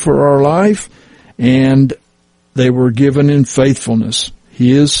need for our life, and they were given in faithfulness.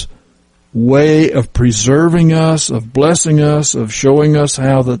 His way of preserving us, of blessing us, of showing us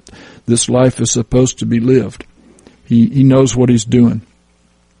how that this life is supposed to be lived. He knows what He's doing.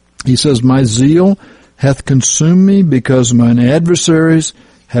 He says, My zeal hath consumed me because mine adversaries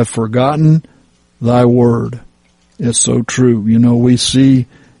have forgotten thy word. It's so true. We see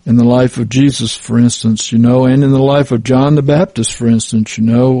in the life of Jesus, for instance, and in the life of John the Baptist, for instance,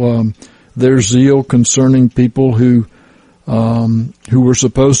 their zeal concerning people who were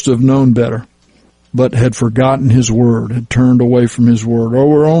supposed to have known better, but had forgotten His word, had turned away from His word, or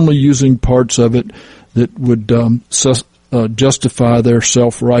were only using parts of it that would justify their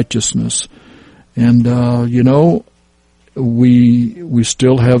self-righteousness. And we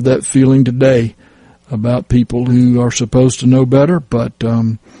still have that feeling today about people who are supposed to know better, but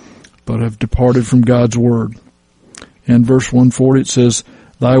have departed from God's word. And verse 140, it says,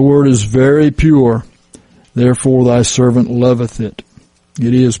 Thy word is very pure, therefore thy servant loveth it.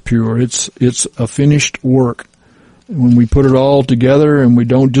 It is pure. It's a finished work. When we put it all together and we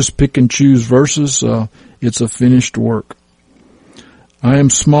don't just pick and choose verses, it's a finished work. I am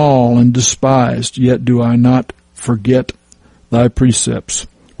small and despised, yet do I not forget thy precepts.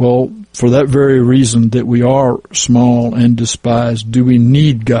 Well, for that very reason that we are small and despised, do we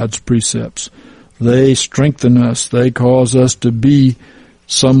need God's precepts. They strengthen us. They cause us to be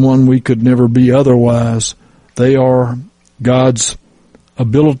someone we could never be otherwise. They are God's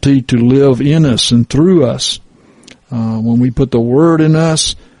ability to live in us and through us. When we put the Word in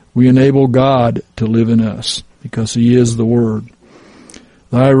us, we enable God to live in us because He is the Word.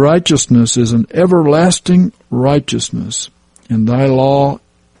 Thy righteousness is an everlasting righteousness, and thy law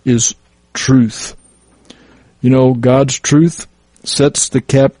is truth. God's truth sets the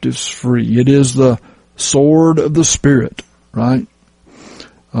captives free. It is the sword of the Spirit, right?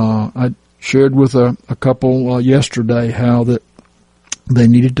 I shared with a couple yesterday how that they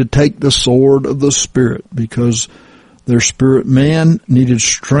needed to take the sword of the Spirit because their spirit man needed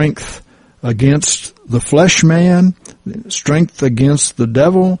strength against the flesh man, strength against the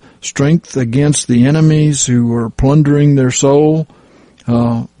devil, strength against the enemies who were plundering their soul.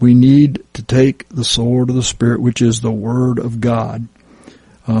 We need to take the sword of the Spirit, which is the Word of God.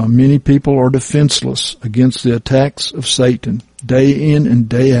 Many people are defenseless against the attacks of Satan day in and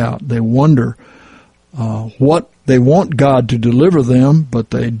day out. They wonder what they want God to deliver them, but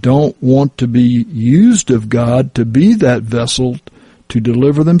they don't want to be used of God to be that vessel to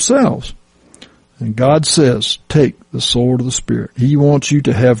deliver themselves. And God says, take the sword of the Spirit. He wants you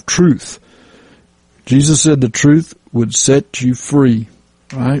to have truth. Jesus said the truth would set you free,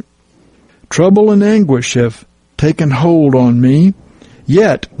 right? Trouble and anguish have taken hold on me,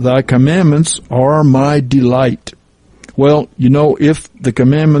 yet thy commandments are my delight. Well, if the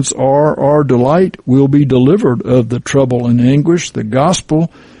commandments are our delight, we'll be delivered of the trouble and anguish. The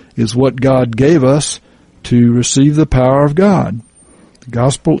gospel is what God gave us to receive the power of God. The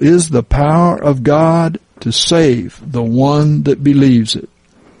gospel is the power of God to save the one that believes it.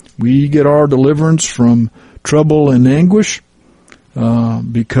 We get our deliverance from trouble and anguish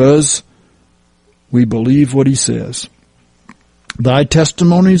because we believe what he says. Thy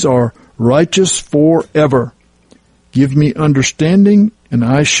testimonies are righteous forever. Give me understanding, and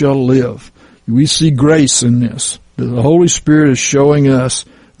I shall live. We see grace in this. The Holy Spirit is showing us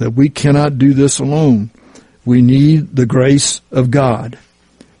that we cannot do this alone. We need the grace of God.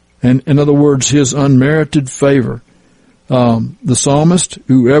 And in other words, his unmerited favor. The psalmist,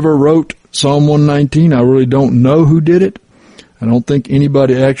 whoever wrote Psalm 119, I really don't know who did it. I don't think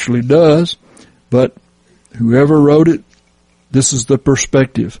anybody actually does. But whoever wrote it, this is the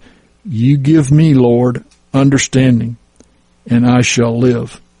perspective. You give me, Lord, understanding, and I shall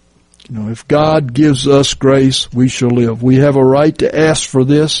live. If God gives us grace, we shall live. We have a right to ask for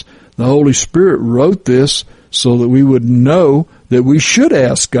this. The Holy Spirit wrote this so that we would know that we should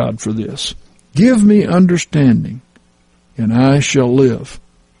ask God for this. Give me understanding, and I shall live.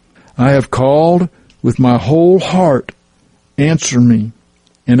 I have called with my whole heart. Answer me,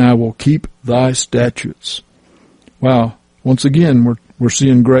 and I will keep thy statutes. Wow. Once again, we're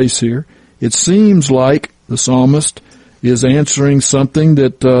seeing grace here. It seems like the psalmist is answering something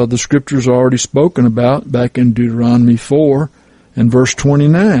that the Scriptures already spoken about back in Deuteronomy 4 and verse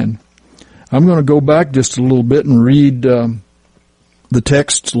 29. I'm going to go back just a little bit and read the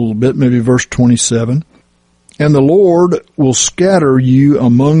text a little bit, maybe verse 27. And the Lord will scatter you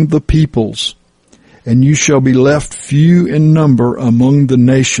among the peoples, and you shall be left few in number among the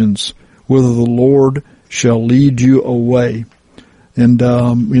nations, whither the Lord shall lead you away. And,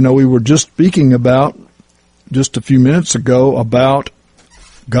 we were just speaking about, just a few minutes ago, about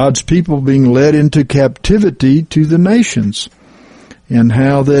God's people being led into captivity to the nations, and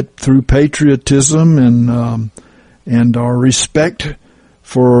how that through patriotism and our respect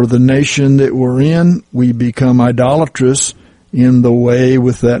for the nation that we're in, we become idolatrous in the way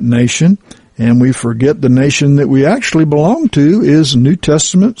with that nation, and we forget the nation that we actually belong to is New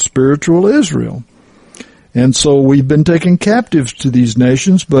Testament spiritual Israel. And so we've been taken captives to these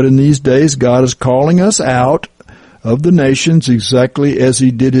nations, but in these days God is calling us out of the nations exactly as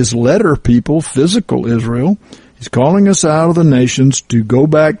he did his letter people, physical Israel. He's calling us out of the nations to go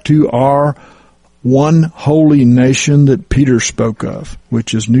back to our one holy nation that Peter spoke of,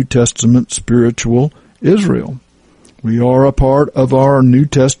 which is New Testament spiritual Israel. We are a part of our New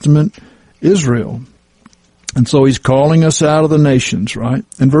Testament Israel. And so he's calling us out of the nations, right?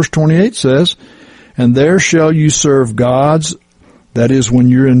 And verse 28 says, and there shall you serve gods, that is when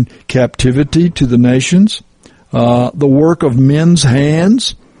you're in captivity to the nations, the work of men's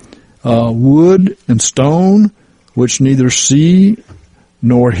hands, wood and stone, which neither see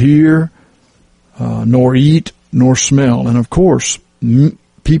nor hear, nor eat nor smell. And of course,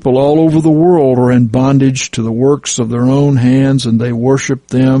 people all over the world are in bondage to the works of their own hands, and they worship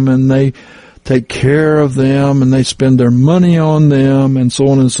them, and they take care of them, and they spend their money on them, and so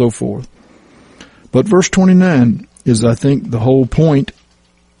on and so forth. But verse 29 is, I think, the whole point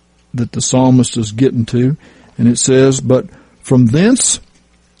that the psalmist is getting to. And it says, but from thence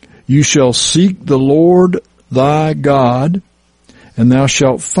you shall seek the Lord thy God, and thou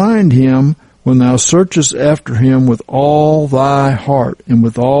shalt find him when thou searchest after him with all thy heart and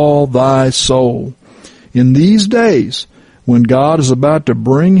with all thy soul. In these days, when God is about to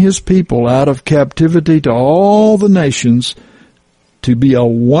bring his people out of captivity to all the nations, to be a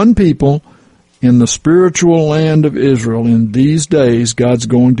one people, in the spiritual land of Israel in these days, God's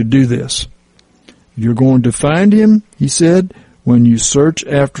going to do this. You're going to find him, he said, when you search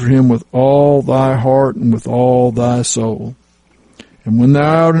after him with all thy heart and with all thy soul. And when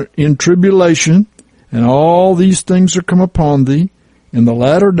thou art in tribulation, and all these things are come upon thee, in the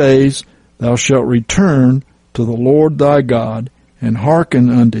latter days thou shalt return to the Lord thy God, and hearken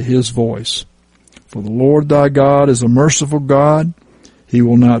unto his voice. For the Lord thy God is a merciful God. He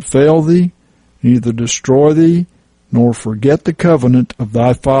will not fail thee, neither destroy thee, nor forget the covenant of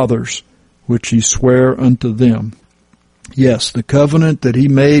thy fathers, which he sware unto them. Yes, the covenant that he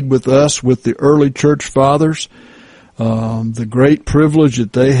made with us, with the early church fathers, the great privilege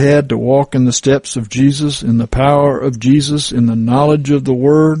that they had to walk in the steps of Jesus, in the power of Jesus, in the knowledge of the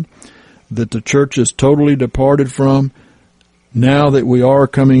Word, that the church has totally departed from. Now that we are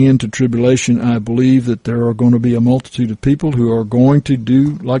coming into tribulation, I believe that there are going to be a multitude of people who are going to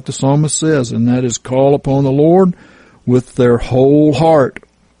do like the psalmist says, and that is call upon the Lord with their whole heart.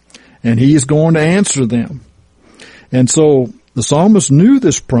 And he is going to answer them. And so the psalmist knew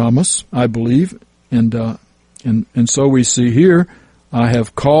this promise, I believe, and so we see here, I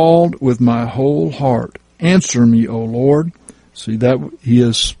have called with my whole heart. Answer me, O Lord. See that he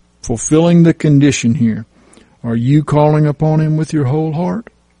is fulfilling the condition here. Are you calling upon him with your whole heart?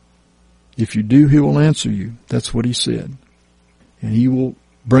 If you do, he will answer you. That's what he said. And he will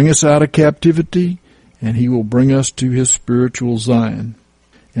bring us out of captivity, and he will bring us to his spiritual Zion.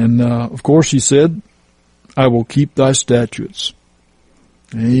 And, of course, he said, I will keep thy statutes.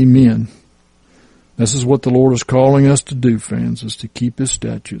 Amen. This is what the Lord is calling us to do, friends, is to keep his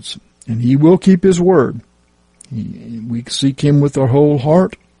statutes. And he will keep his word. We seek him with our whole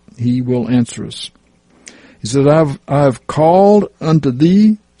heart. He will answer us. He said, I have called unto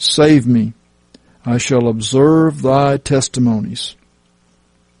thee, save me. I shall observe thy testimonies.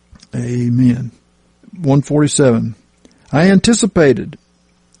 Amen. 147. I anticipated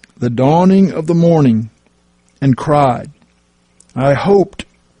the dawning of the morning and cried. I hoped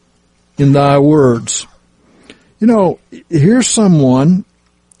in thy words. You know, here's someone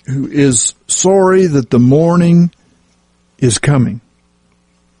who is sorry that the morning is coming.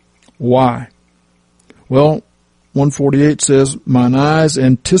 Why? Well, 148 says, mine eyes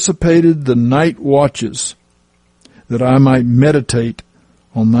anticipated the night watches, that I might meditate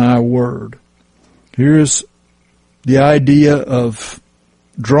on thy word. Here's the idea of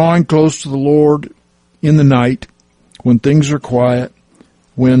drawing close to the Lord in the night, when things are quiet,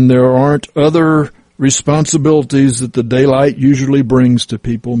 when there aren't other responsibilities that the daylight usually brings to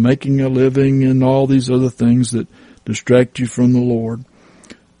people, making a living and all these other things that distract you from the Lord.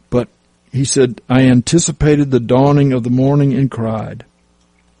 But he said, I anticipated the dawning of the morning and cried.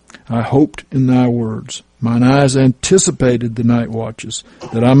 I hoped in thy words. Mine eyes anticipated the night watches,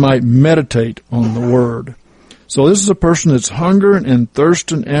 that I might meditate on the word. So this is a person that's hungering and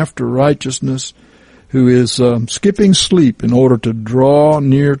thirsting after righteousness, who is skipping sleep in order to draw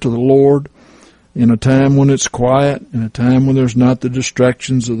near to the Lord in a time when it's quiet, in a time when there's not the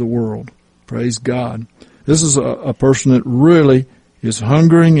distractions of the world. Praise God. This is a person that really is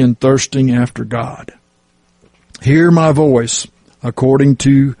hungering and thirsting after God. Hear my voice according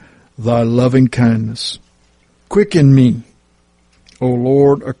to thy loving kindness. Quicken me, O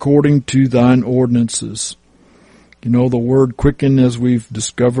Lord, according to thine ordinances. You know, the word quicken, as we've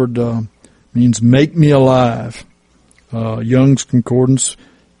discovered, means make me alive. Young's Concordance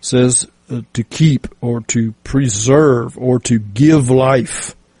says to keep or to preserve or to give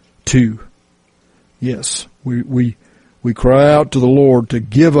life to. Yes, we cry out to the Lord to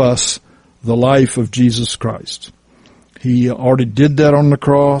give us the life of Jesus Christ. He already did that on the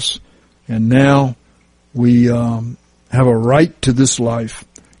cross, and now we have a right to this life.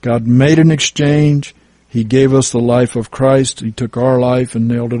 God made an exchange. He gave us the life of Christ. He took our life and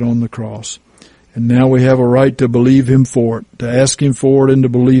nailed it on the cross. And now we have a right to believe him for it, to ask him for it and to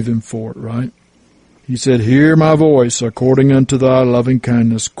believe him for it, right? He said, hear my voice according unto thy loving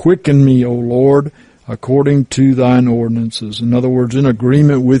kindness. Quicken me, O Lord, according to thine ordinances. In other words, in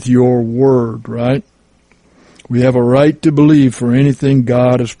agreement with your word, right? We have a right to believe for anything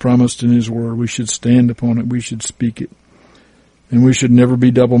God has promised in his word. We should stand upon it. We should speak it. And we should never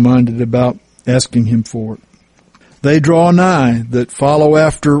be double-minded about asking him for it. They draw nigh that follow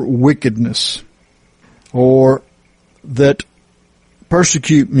after wickedness, or that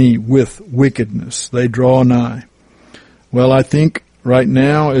persecute me with wickedness. They draw nigh. Well, I think right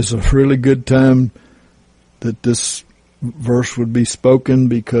now is a really good time that this verse would be spoken,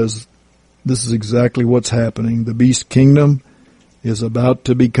 because this is exactly what's happening. The beast kingdom is about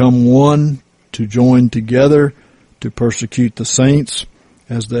to become one, to join together to persecute the saints.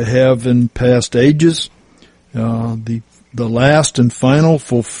 as they have in past ages. The last and final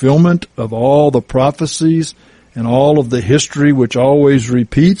fulfillment of all the prophecies and all of the history which always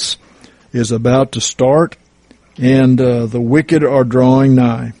repeats is about to start, and the wicked are drawing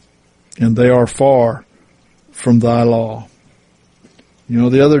nigh, and they are far from thy law. You know,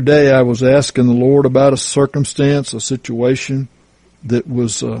 the other day I was asking the Lord about a circumstance, a situation that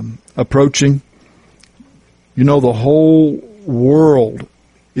was approaching. You know, the whole world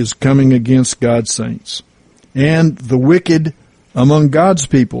is coming against God's saints. And the wicked among God's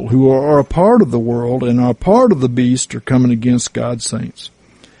people who are a part of the world and are part of the beast are coming against God's saints.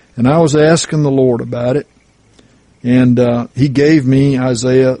 And I was asking the Lord about it, and He gave me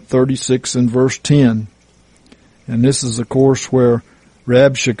Isaiah 36 and verse 10. And this is, of course, where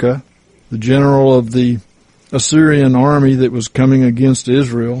Rabshakeh, the general of the Assyrian army that was coming against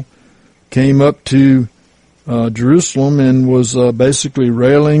Israel, came up to Jerusalem and was basically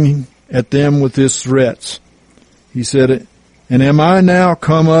railing at them with his threats. He said, "And am I now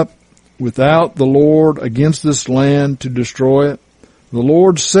come up without the Lord against this land to destroy it? The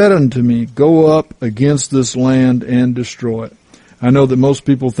Lord said unto me, Go up against this land and destroy it." I know that most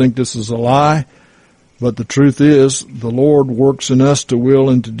people think this is a lie, but the truth is, the Lord works in us to will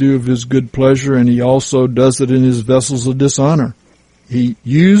and to do of His good pleasure, and He also does it in His vessels of dishonor. He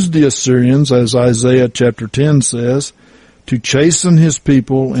used the Assyrians, as Isaiah chapter 10 says, to chasten His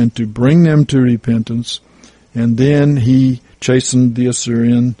people and to bring them to repentance, and then He chastened the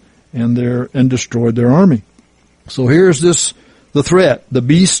Assyrian and destroyed their army. So here's the threat, the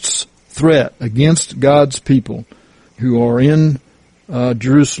beast's threat against God's people who are in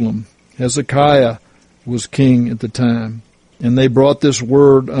Jerusalem. Hezekiah was king at the time, and they brought this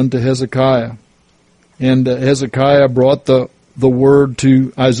word unto Hezekiah. And Hezekiah brought the word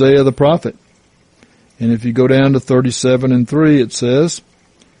to Isaiah the prophet. And if you go down to 37 and 3, it says,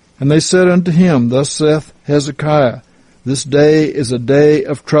 "And they said unto him, Thus saith Hezekiah, This day is a day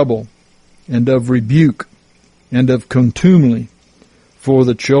of trouble, and of rebuke, and of contumely, for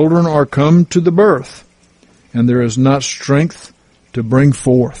the children are come to the birth, and there is not strength to bring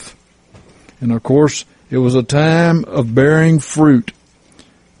forth." And of course, it was a time of bearing fruit,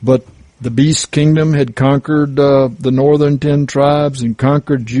 but the beast kingdom had conquered the northern 10 tribes and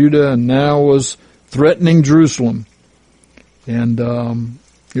conquered Judah, and now was threatening Jerusalem. And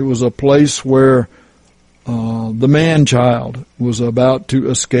it was a place where the man-child was about to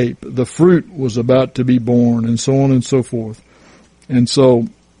escape. The fruit was about to be born, and so on and so forth. And so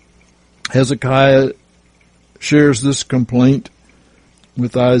Hezekiah shares this complaint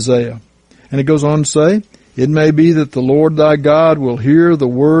with Isaiah. And it goes on to say, "It may be that the Lord thy God will hear the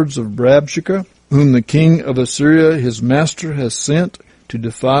words of Rabshakeh, whom the king of Assyria his master has sent to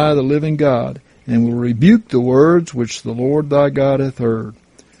defy the living God, and will rebuke the words which the Lord thy God hath heard.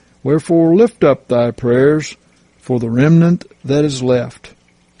 Wherefore lift up thy prayers for the remnant that is left."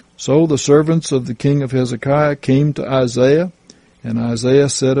 So the servants of the king of Hezekiah came to Isaiah, and Isaiah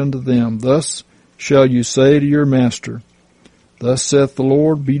said unto them, "Thus shall you say to your master, Thus saith the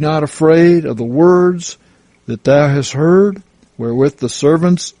Lord, Be not afraid of the words that thou hast heard, wherewith the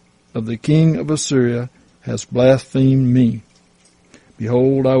servants of the king of Assyria has blasphemed me.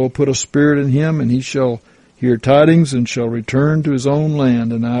 Behold, I will put a spirit in him, and he shall hear tidings, and shall return to his own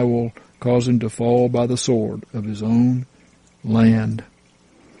land, and I will cause him to fall by the sword of his own land."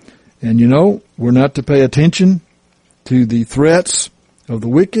 And you know, we're not to pay attention to the threats of the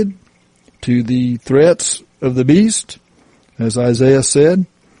wicked, to the threats of the beast. As Isaiah said,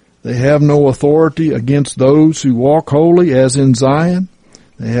 they have no authority against those who walk holy, as in Zion.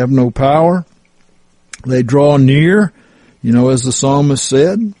 They have no power. They draw near, as the psalmist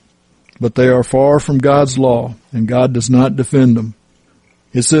said, but they are far from God's law, and God does not defend them.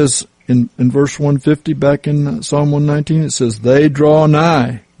 It says in verse 150 back in Psalm 119, it says, "They draw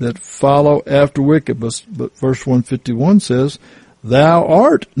nigh that follow after wicked." But verse 151 says, "Thou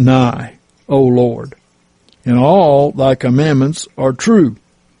art nigh, O Lord, and all thy commandments are true."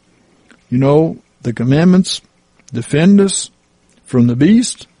 The commandments defend us from the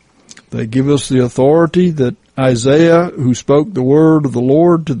beast. They give us the authority that Isaiah, who spoke the word of the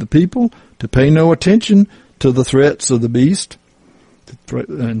Lord to the people, to pay no attention to the threats of the beast,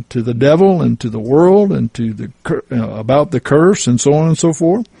 and to the devil, and to the world, and to about the curse, and so on and so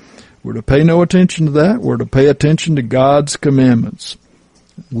forth. We're to pay no attention to that. We're to pay attention to God's commandments.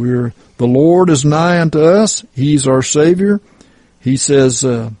 The Lord is nigh unto us. He's our Savior. He says,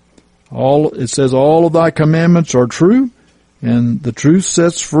 all of thy commandments are true, and the truth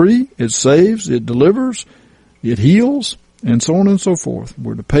sets free, it saves, it delivers, it heals, and so on and so forth.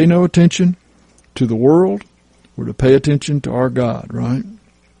 We're to pay no attention to the world. We're to pay attention to our God, right?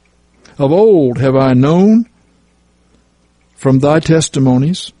 Of old have I known from thy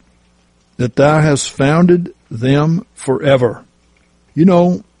testimonies that thou hast founded them forever. You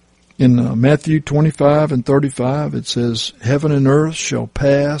know, in Matthew 25 and 35, it says, heaven and earth shall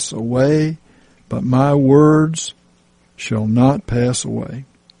pass away, but my words shall not pass away.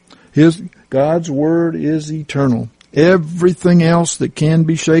 God's word is eternal. Everything else that can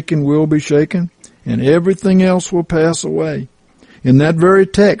be shaken will be shaken, and everything else will pass away. In that very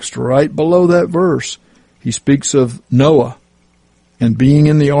text, right below that verse, he speaks of Noah and being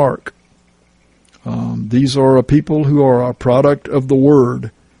in the ark. These are a people who are a product of the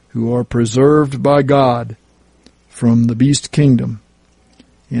Word, who are preserved by God from the beast kingdom.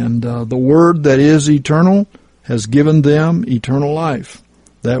 And the Word that is eternal has given them eternal life.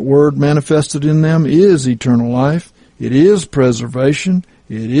 That Word manifested in them is eternal life. It is preservation.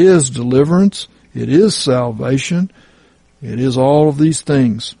 It is deliverance. It is salvation. It is all of these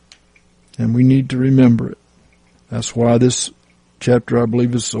things. And we need to remember it. That's why this chapter, I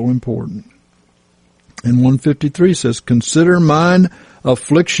believe, is so important. And 153 says, consider mine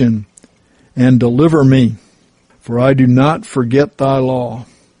affliction and deliver me, for I do not forget thy law.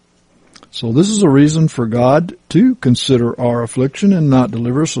 So this is a reason for God to consider our affliction and not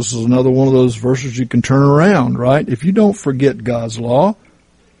deliver us. This is another one of those verses you can turn around, right? If you don't forget God's law,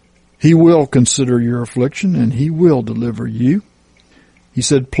 He will consider your affliction and He will deliver you. He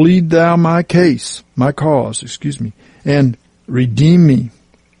said, plead thou my cause, and redeem me.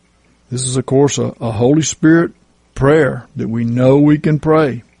 This is, of course, a Holy Spirit prayer that we know we can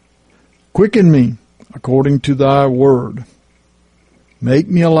pray. Quicken me according to thy word. Make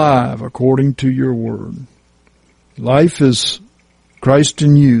me alive according to your word. Life is Christ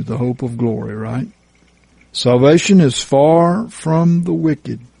in you, the hope of glory, right? Salvation is far from the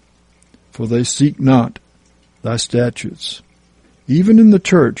wicked, for they seek not thy statutes. Even in the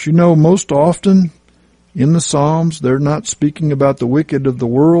church, you know, most often in the Psalms, they're not speaking about the wicked of the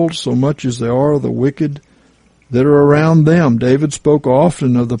world so much as they are the wicked that are around them. David spoke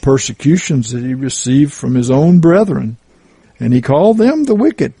often of the persecutions that he received from his own brethren, and he called them the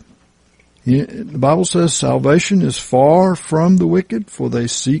wicked. The Bible says salvation is far from the wicked, for they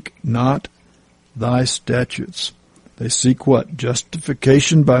seek not thy statutes. They seek what?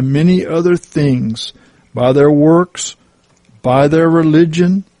 Justification by many other things, by their works, by their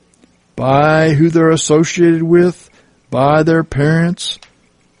religion, by who they're associated with, by their parents,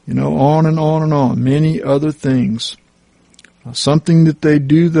 on and on and on. Many other things. Something that they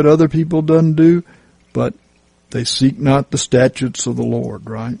do that other people don't do, but they seek not the statutes of the Lord,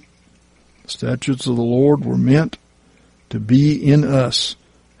 right? The statutes of the Lord were meant to be in us,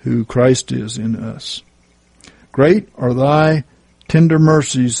 who Christ is in us. Great are thy tender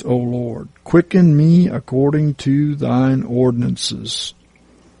mercies, O Lord. Quicken me according to thine ordinances.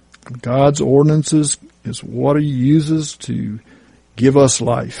 God's ordinances is what He uses to give us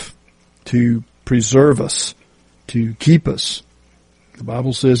life, to preserve us, to keep us. The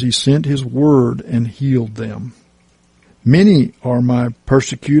Bible says He sent His word and healed them. Many are my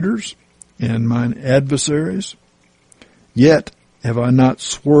persecutors and mine adversaries, yet have I not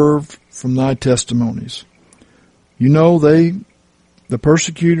swerved from thy testimonies. You know, the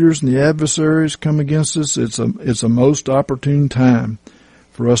persecutors and the adversaries come against us. It's a most opportune time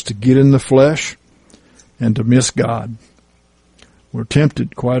for us to get in the flesh and to miss God. We're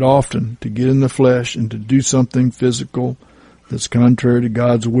tempted quite often to get in the flesh and to do something physical that's contrary to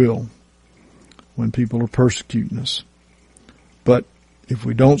God's will when people are persecuting us. But if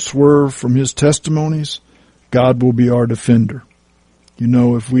we don't swerve from His testimonies, God will be our defender. You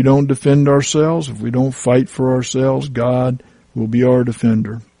know, if we don't defend ourselves, if we don't fight for ourselves, God will be our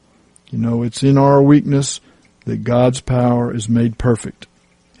defender. You know, it's in our weakness that God's power is made perfect.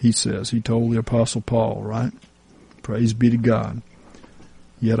 He says, He told the Apostle Paul, right? Praise be to God.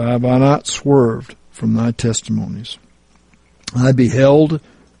 Yet have I not swerved from thy testimonies. I beheld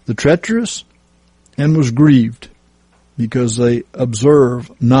the treacherous and was grieved, because they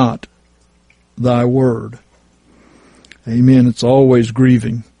observe not thy word. Amen. It's always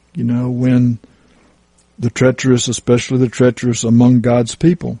grieving, when the treacherous, especially the treacherous among God's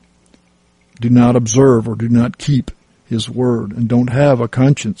people, do not observe or do not keep His word and don't have a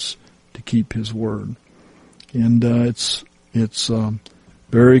conscience to keep His word. And it's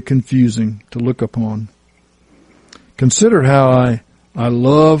very confusing to look upon. Consider how I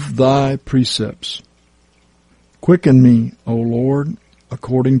love thy precepts. Quicken me, O Lord,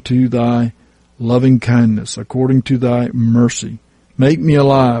 according to thy loving kindness, according to thy mercy. Make me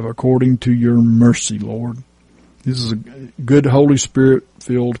alive according to your mercy, Lord. This is a good Holy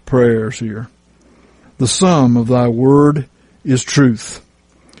Spirit-filled prayers here. The sum of thy word is truth.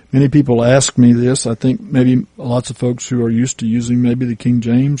 Many people ask me this. I think maybe lots of folks who are used to using maybe the King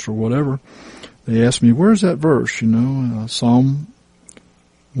James or whatever, they ask me, where's that verse? Psalm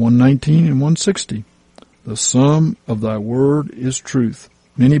 119 and 160. The sum of thy word is truth.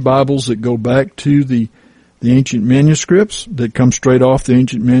 Many Bibles that go back to the ancient manuscripts, that come straight off the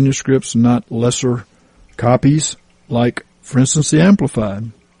ancient manuscripts, not lesser copies, like, for instance, the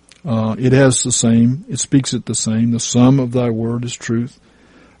Amplified. It has the same, it speaks it the same. The sum of thy word is truth.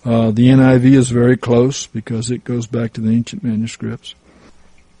 The NIV is very close because it goes back to the ancient manuscripts.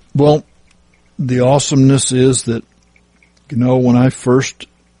 Well, the awesomeness is that, when I first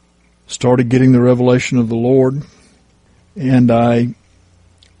started getting the revelation of the Lord, and I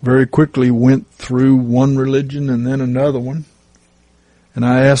very quickly went through one religion and then another one, and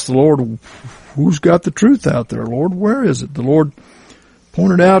I asked the Lord, who's got the truth out there, Lord? Where is it? The Lord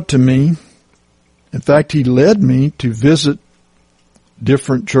pointed out to me. In fact, He led me to visit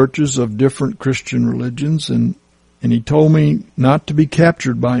different churches of different Christian religions, and He told me not to be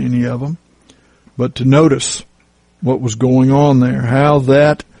captured by any of them, but to notice what was going on there, how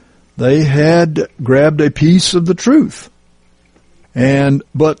that they had grabbed a piece of the truth,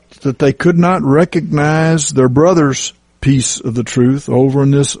 but that they could not recognize their brother's piece of the truth over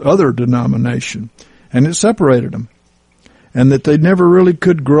in this other denomination, and it separated them, and that they never really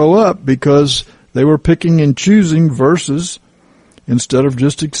could grow up because they were picking and choosing verses instead of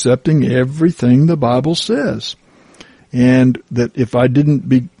just accepting everything the Bible says. And that if I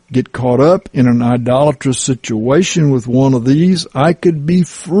didn't get caught up in an idolatrous situation with one of these, I could be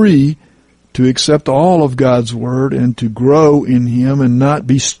free to accept all of God's Word and to grow in Him and not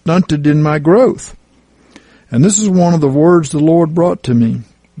be stunted in my growth. And this is one of the words the Lord brought to me.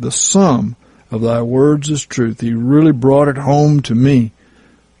 The sum of thy words is truth. He really brought it home to me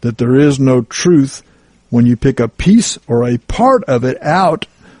that there is no truth when you pick a piece or a part of it out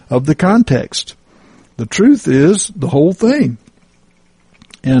of the context. The truth is the whole thing.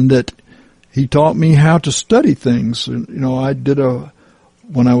 And that He taught me how to study things.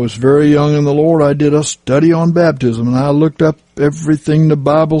 When I was very young in the Lord, I did a study on baptism, and I looked up everything the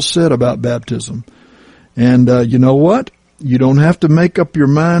Bible said about baptism. And you know what? You don't have to make up your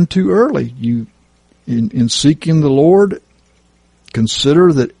mind too early. In seeking the Lord,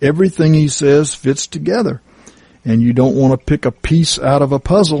 consider that everything He says fits together. And you don't want to pick a piece out of a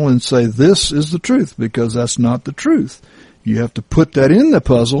puzzle and say, this is the truth, because that's not the truth. You have to put that in the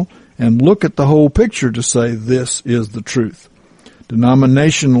puzzle and look at the whole picture to say, this is the truth.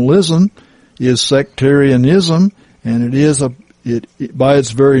 Denominationalism is sectarianism, and it by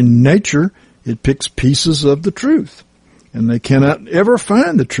its very nature, it picks pieces of the truth. And they cannot ever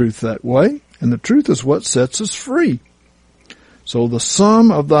find the truth that way, and the truth is what sets us free. So the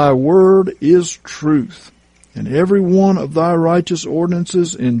sum of thy word is truth, and every one of thy righteous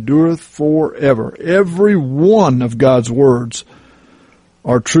ordinances endureth forever. Every one of God's words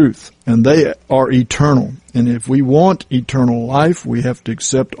are truth, and they are eternal. And if we want eternal life, we have to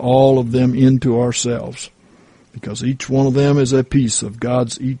accept all of them into ourselves, because each one of them is a piece of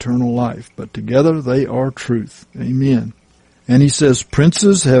God's eternal life. But together they are truth. Amen. And He says,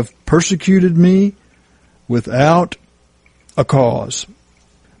 princes have persecuted me without a cause,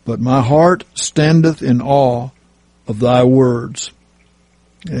 but my heart standeth in awe of thy words.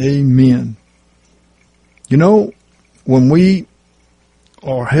 Amen. When we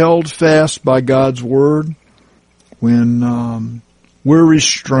are held fast by God's Word, when we're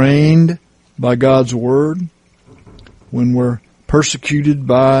restrained by God's Word, when we're persecuted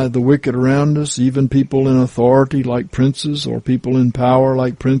by the wicked around us, even people in authority like princes or people in power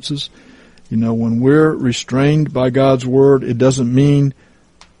like princes, when we're restrained by God's Word, it doesn't mean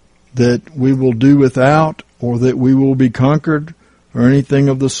that we will do without or that we will be conquered or anything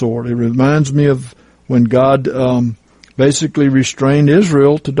of the sort. It reminds me of when God basically restrained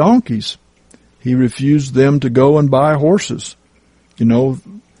Israel to donkeys. He refused them to go and buy horses.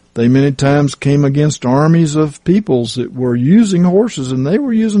 They many times came against armies of peoples that were using horses, and they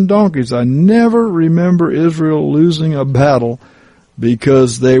were using donkeys. I never remember Israel losing a battle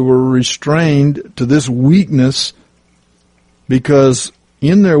because they were restrained to this weakness, because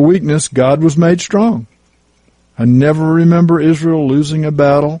in their weakness, God was made strong. I never remember Israel losing a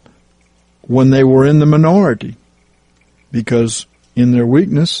battle when they were in the minority, because in their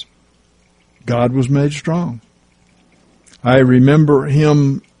weakness, God was made strong. I remember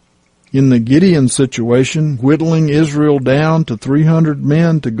Him in the Gideon situation, whittling Israel down to 300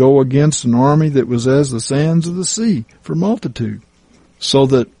 men to go against an army that was as the sands of the sea for multitude, so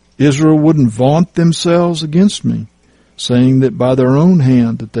that Israel wouldn't vaunt themselves against me, saying that by their own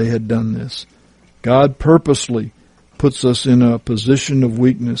hand that they had done this. God purposely puts us in a position of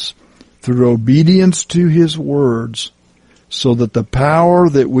weakness through obedience to His words, so that the power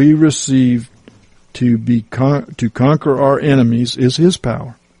that we receive to conquer our enemies is His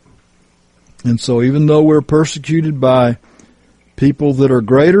power. And so even though we're persecuted by people that are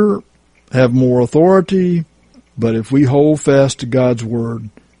greater, have more authority, but if we hold fast to God's word,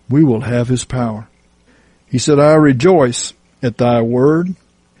 we will have His power. He said, I rejoice at thy word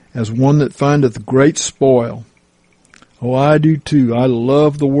as one that findeth great spoil. Oh, I do too. I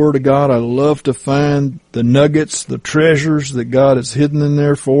love the Word of God. I love to find the nuggets, the treasures that God has hidden in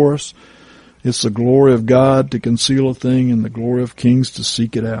there for us. It's the glory of God to conceal a thing and the glory of kings to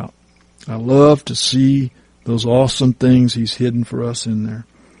seek it out. I love to see those awesome things He's hidden for us in there.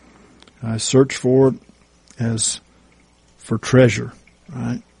 I search for it as for treasure,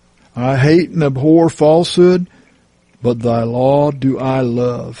 right? I hate and abhor falsehood, but thy law do I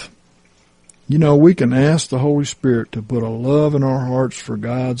love. You know, we can ask the Holy Spirit to put a love in our hearts for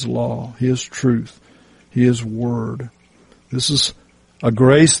God's law, His truth, His word. This is a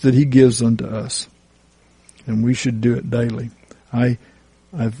grace that He gives unto us, and we should do it daily.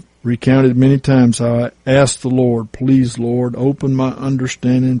 I've recounted many times how I asked the Lord, please, Lord, open my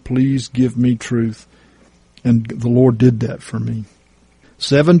understanding, please give me truth. And the Lord did that for me.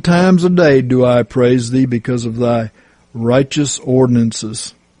 7 times a day do I praise Thee because of Thy righteous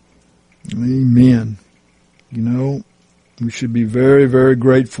ordinances. Amen. You know, we should be very, very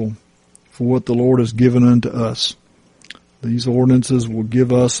grateful for what the Lord has given unto us. These ordinances will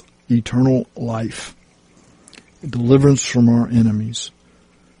give us eternal life, deliverance from our enemies,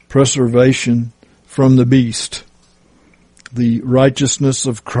 preservation from the beast, the righteousness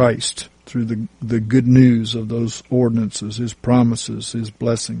of Christ through the good news of those ordinances, His promises, His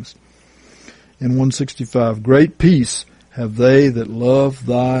blessings. In 165, great peace have they that love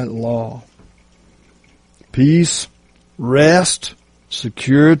Thy law. Peace, rest,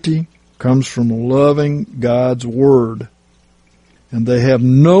 security comes from loving God's Word. And they have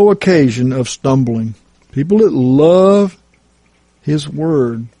no occasion of stumbling. People that love His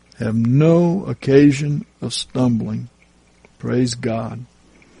Word have no occasion of stumbling. Praise God.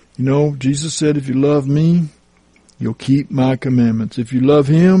 You know, Jesus said, if you love me, you'll keep my commandments. If you love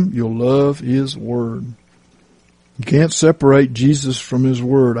Him, you'll love His Word. You can't separate Jesus from His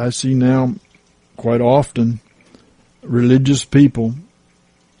Word. I see now quite often religious people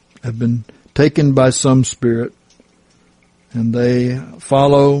have been taken by some spirit and they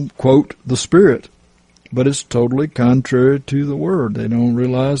follow, quote, the Spirit. But it's totally contrary to the Word. They don't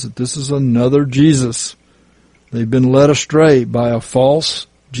realize that this is another Jesus. They've been led astray by a false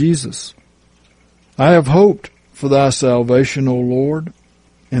Jesus. I have hoped for Thy salvation, O Lord,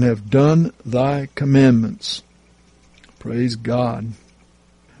 and have done Thy commandments. Praise God.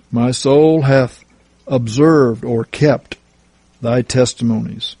 My soul hath observed or kept Thy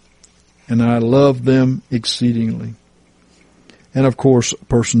testimonies, and I love them exceedingly. And of course, a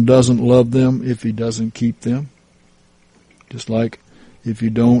person doesn't love them if he doesn't keep them. Just like if you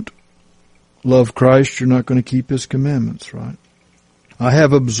don't love Christ, you're not going to keep His commandments, right? I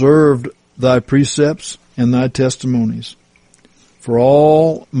have observed Thy precepts and Thy testimonies, for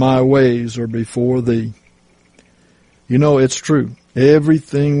all my ways are before Thee. You know, it's true.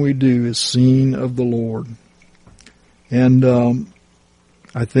 Everything we do is seen of the Lord. And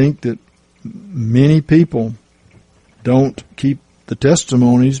I think that many people don't keep the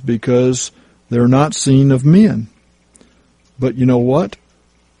testimonies because they're not seen of men. But you know what?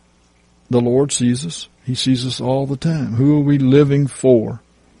 The Lord sees us. He sees us all the time. Who are we living for?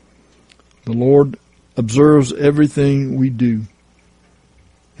 The Lord observes everything we do.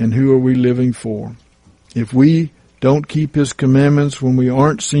 And who are we living for? If we don't keep His commandments when we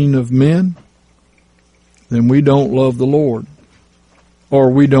aren't seen of men, then we don't love the Lord.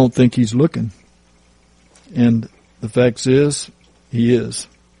 Or we don't think He's looking. And the fact is, He is.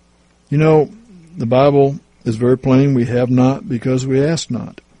 You know, the Bible is very plain. We have not because we ask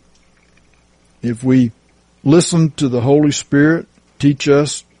not. If we listen to the Holy Spirit teach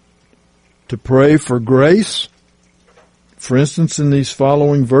us to pray for grace, for instance, in these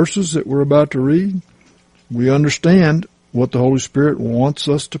following verses that we're about to read, we understand what the Holy Spirit wants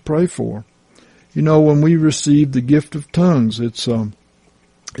us to pray for. You know, when we receive the gift of tongues, it's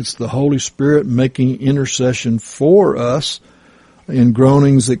the Holy Spirit making intercession for us in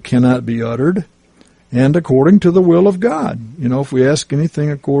groanings that cannot be uttered and according to the will of God. You know, if we ask anything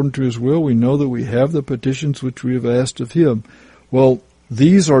according to His will, we know that we have the petitions which we have asked of Him. Well,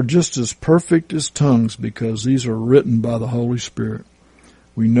 these are just as perfect as tongues because these are written by the Holy Spirit.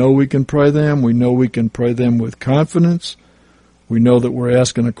 We know we can pray them. We know we can pray them with confidence. We know that we're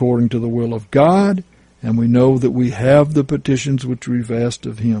asking according to the will of God, and we know that we have the petitions which we've asked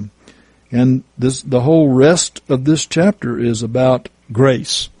of him. And the whole rest of this chapter is about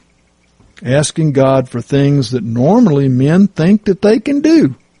grace, asking God for things that normally men think that they can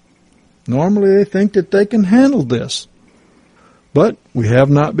do. Normally they think that they can handle this. But we have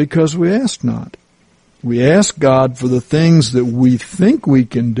not because we ask not. We ask God for the things that we think we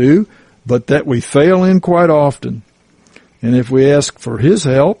can do, but that we fail in quite often. And if we ask for his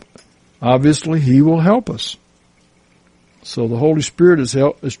help, obviously he will help us. So the Holy Spirit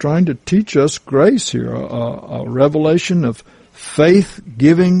is trying to teach us grace here, a revelation of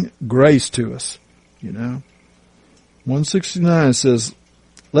faith-giving grace to us. 169 says,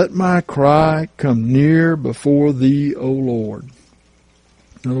 "Let my cry come near before thee, O Lord."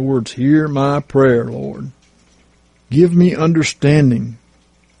 In other words, hear my prayer, Lord. Give me understanding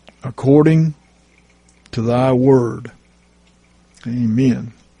according to thy word.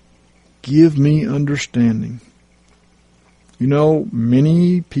 Amen. Give me understanding.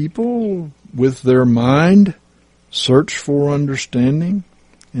 Many people with their mind search for understanding,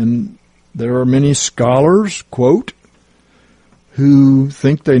 and there are many scholars, quote, who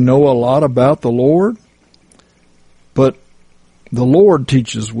think they know a lot about the Lord, but the Lord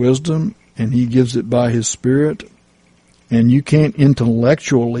teaches wisdom, and he gives it by his Spirit, and you can't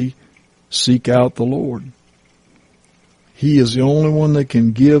intellectually seek out the Lord. He is the only one that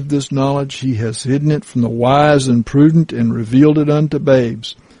can give this knowledge. He has hidden it from the wise and prudent and revealed it unto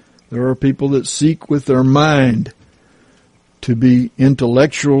babes. There are people that seek with their mind to be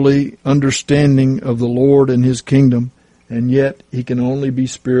intellectually understanding of the Lord and his kingdom, and yet he can only be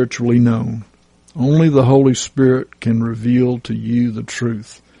spiritually known. Only the Holy Spirit can reveal to you the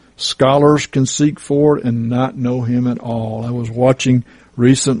truth. Scholars can seek for it and not know him at all. I was watching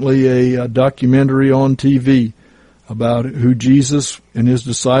recently a documentary on TV about who Jesus and his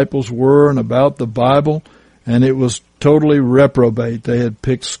disciples were and about the Bible, and it was totally reprobate. They had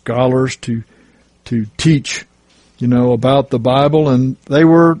picked scholars to teach, about the Bible, and they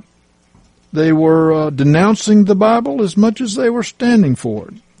were denouncing the Bible as much as they were standing for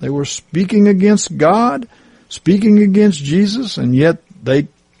it. They were speaking against God, speaking against Jesus, and yet they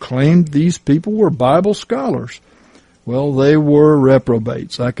claimed these people were Bible scholars. Well, they were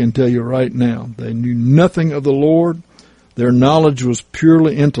reprobates, I can tell you right now. They knew nothing of the Lord. Their knowledge was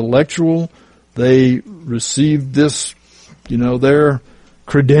purely intellectual. They received this, their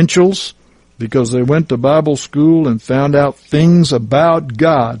credentials because they went to Bible school and found out things about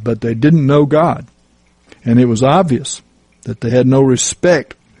God, but they didn't know God. And it was obvious that they had no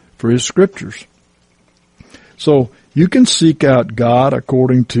respect for his scriptures. So you can seek out God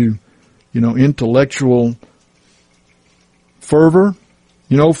according to, intellectual fervor,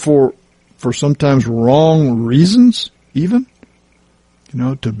 for sometimes wrong reasons even,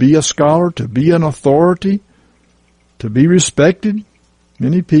 to be a scholar, to be an authority, to be respected.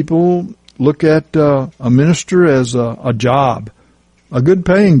 Many people look at a minister as a job, a good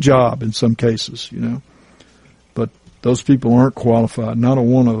paying job in some cases, but those people aren't qualified. Not a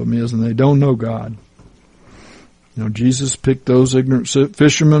one of them is, and they don't know God. Jesus picked those ignorant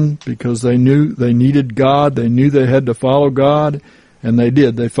fishermen because they knew they needed God. They knew they had to follow God, and they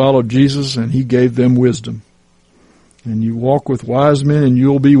did. They followed Jesus, and he gave them wisdom. And you walk with wise men, and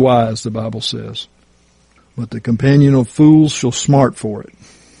you'll be wise, the Bible says. But the companion of fools shall smart for it.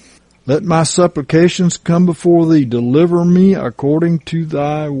 Let my supplications come before thee. Deliver me according to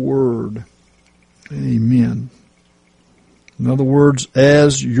thy word. Amen. In other words,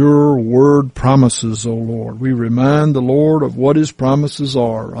 as your word promises, O Lord. We remind the Lord of what his promises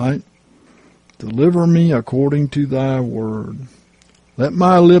are, right? Deliver me according to thy word. Let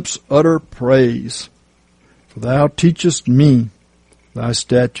my lips utter praise, for thou teachest me thy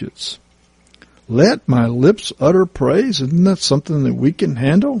statutes. Let my lips utter praise. Isn't that something that we can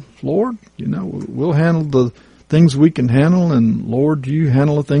handle, Lord? We'll handle the things we can handle, and Lord, you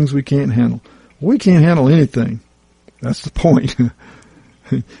handle the things we can't handle. We can't handle anything. That's the point.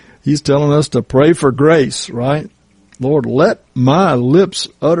 He's telling us to pray for grace, right? Lord, let my lips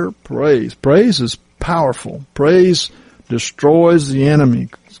utter praise. Praise is powerful. Praise destroys the enemy,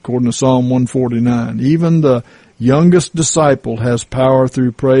 according to Psalm 149. Even the youngest disciple has power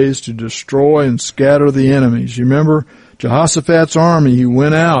through praise to destroy and scatter the enemies. You remember Jehoshaphat's army, he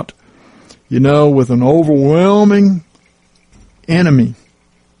went out, with an overwhelming enemy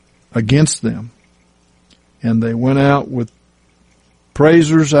against them. And they went out with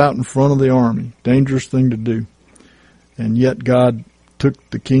praisers out in front of the army. Dangerous thing to do. And yet God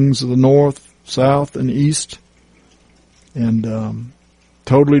took the kings of the north, south, and east and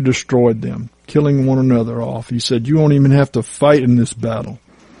totally destroyed them, killing one another off. He said, you won't even have to fight in this battle.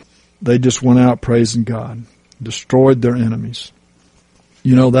 they just went out praising God, destroyed their enemies.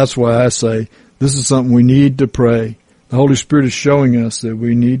 You know, that's why I say this is something we need to pray. The Holy Spirit is showing us that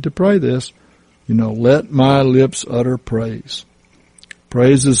we need to pray this. You know, let my lips utter praise.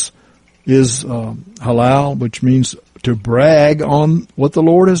 Praise is halal, which means to brag on what the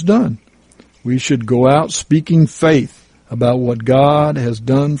Lord has done. We should go out speaking faith about what God has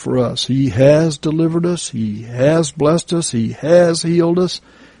done for us. He has delivered us. He has blessed us. He has healed us.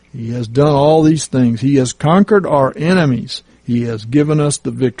 He has done all these things. He has conquered our enemies. He has given us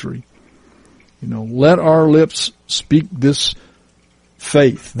the victory. You know, let our lips speak this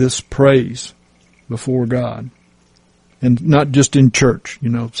faith, this praise before God. And not just in church, you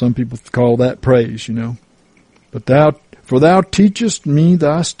know. Some people call that praise, you know. But thou teachest me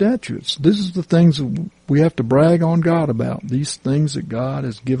thy statutes. This is the things we have to brag on God about. These things that God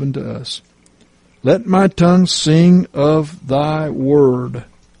has given to us. Let my tongue sing of thy word.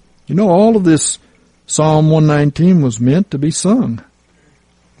 You know, all of this Psalm 119 was meant to be sung.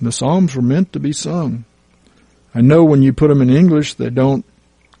 The Psalms were meant to be sung. I know when you put them in English, they don't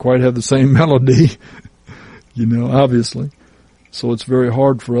quite have the same melody, you know, obviously. So it's very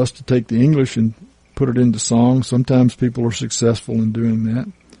hard for us to take the English and put it into song. Sometimes people are successful in doing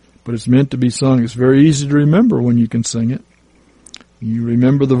that. But it's meant to be sung. It's very easy to remember when you can sing it. You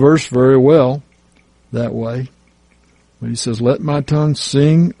remember the verse very well that way. But he says, let my tongue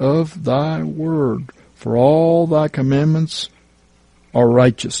sing of thy word, for all thy commandments are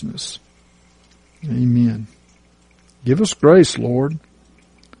righteousness. Amen. Give us grace, Lord,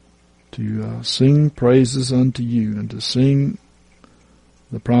 to sing praises unto you and to sing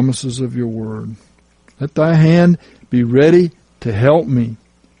the promises of your word. Let thy hand be ready to help me,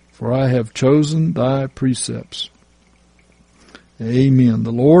 for I have chosen thy precepts. Amen.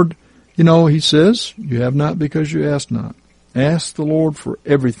 The Lord, you know, he says, you have not because you ask not. Ask the Lord for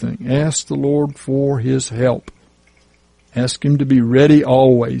everything. Ask the Lord for his help. Ask him to be ready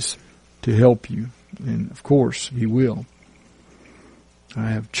always to help you. And of course, he will. I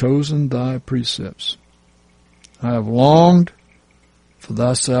have chosen thy precepts. I have longed for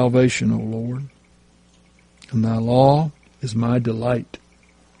thy salvation, O Lord, and thy law is my delight.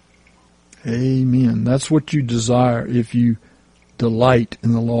 Amen. That's what you desire if you delight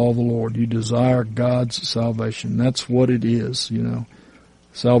in the law of the Lord. You desire God's salvation. That's what it is, you know.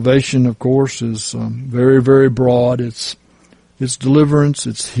 Salvation, of course, is very, very broad. It's deliverance,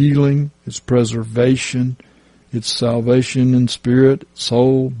 it's healing, it's preservation, it's salvation in spirit,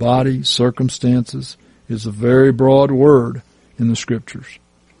 soul, body, circumstances. It's a very broad word in the Scriptures.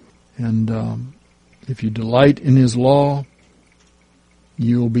 And if you delight in his law,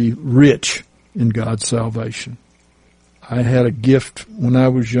 you'll be rich in God's salvation. I had a gift when I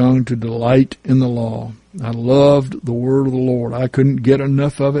was young to delight in the law. I loved the word of the Lord. I couldn't get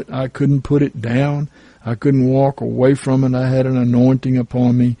enough of it. I couldn't put it down. I couldn't walk away from it. I had an anointing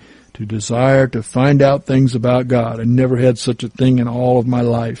upon me to desire to find out things about God. I never had such a thing in all of my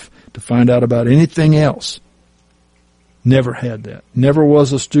life to find out about anything else. Never had that. Never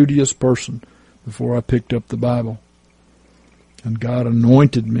was a studious person before I picked up the Bible. And God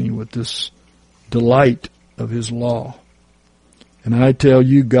anointed me with this delight of his law. And I tell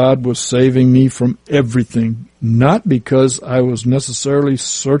you, God was saving me from everything, not because I was necessarily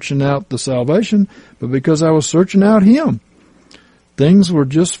searching out the salvation, but because I was searching out him. Things were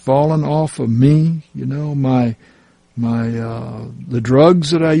just falling off of me, you know, the drugs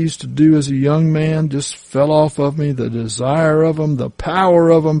that I used to do as a young man just fell off of me. The desire of them, the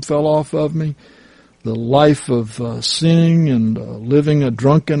power of them fell off of me. The life of sinning and living a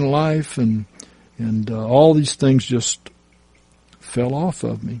drunken life and all these things just fell off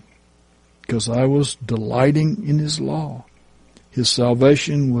of me because I was delighting in his law. His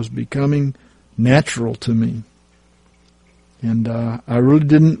salvation was becoming natural to me. And I really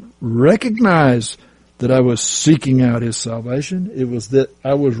didn't recognize that I was seeking out his salvation. It was that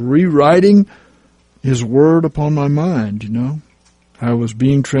I was rewriting his word upon my mind, you know. I was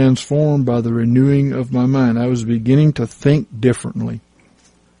being transformed by the renewing of my mind. I was beginning to think differently.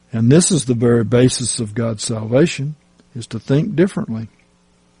 And this is the very basis of God's salvation, is to think differently.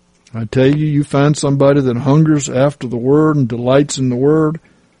 I tell you, you find somebody that hungers after the Word and delights in the Word,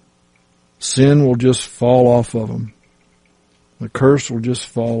 sin will just fall off of them. The curse will just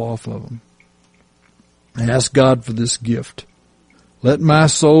fall off of them. Ask God for this gift. Let my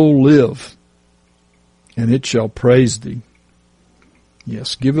soul live, and it shall praise thee.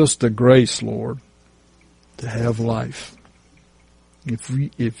 Yes, give us the grace, Lord, to have life.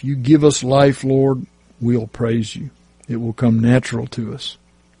 If you give us life, Lord, we'll praise you. It will come natural to us.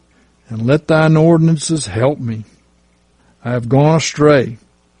 And let thine ordinances help me. I have gone astray.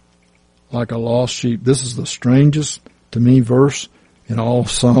 like a lost sheep. This is the strangest, to me, verse in all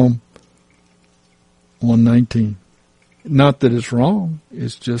Psalm 119. Not that it's wrong.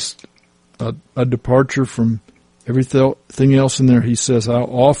 It's just a departure from everything else in there. He says how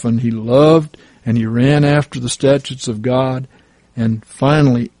often he loved and he ran after the statutes of God. And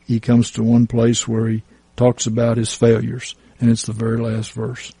finally, he comes to one place where he talks about his failures. And it's the very last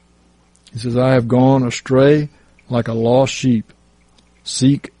verse. He says, I have gone astray like a lost sheep.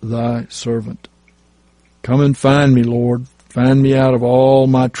 Seek thy servant. Come and find me, Lord. Find me out of all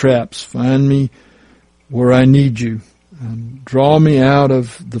my traps. Find me where I need you. And draw me out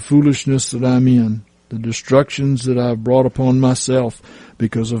of the foolishness that I'm in, the destructions that I've brought upon myself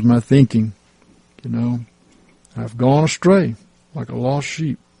because of my thinking. You know, I've gone astray like a lost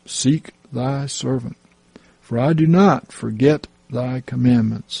sheep. Seek thy servant. For I do not forget thy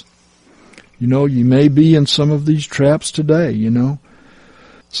commandments. You know, you may be in some of these traps today, you know,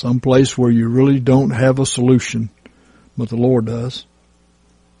 some place where you really don't have a solution, but the Lord does.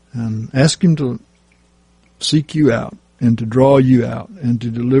 And ask him to seek you out and to draw you out and to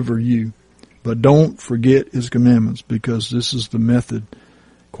deliver you. But don't forget his commandments, because this is the method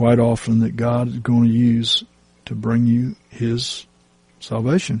quite often that God is going to use to bring you his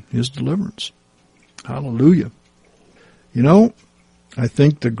salvation, his deliverance. Hallelujah. You know, I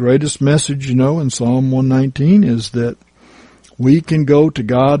think the greatest message, you know, in Psalm 119 is that we can go to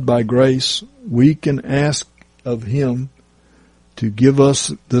God by grace. We can ask of him to give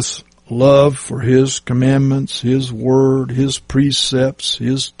us this love for his commandments, his word, his precepts,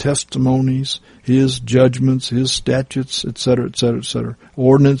 his testimonies, his judgments, his statutes, etc., etc., etc.,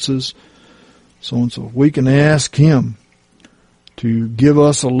 ordinances, so and so. We can ask him to give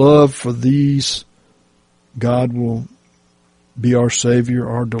us a love for these. God will be our Savior,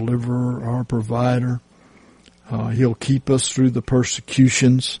 our deliverer, our provider. He'll keep us through the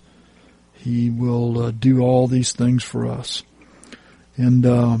persecutions. He will do all these things for us. And,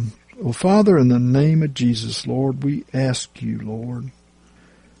 well, Father, in the name of Jesus, Lord, we ask you, Lord,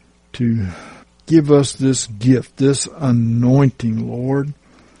 to give us this gift, this anointing, Lord,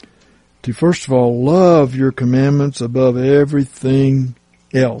 to first of all love your commandments above everything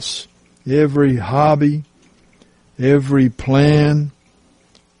else, every hobby, every plan,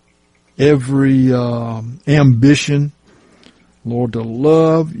 every ambition, Lord, to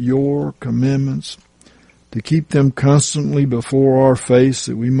love your commandments, to keep them constantly before our face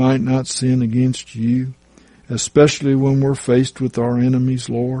that we might not sin against you, especially when we're faced with our enemies,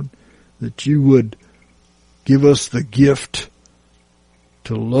 Lord, that you would give us the gift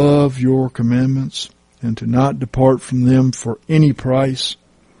to love your commandments and to not depart from them for any price.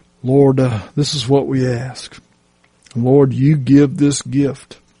 Lord, this is what we ask. Lord, you give this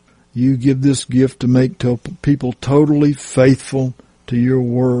gift. You give this gift to make people totally faithful to your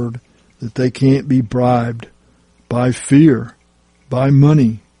word, that they can't be bribed by fear, by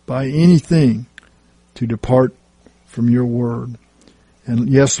money, by anything to depart from your word. And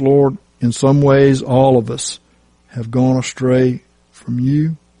yes, Lord, in some ways all of us have gone astray from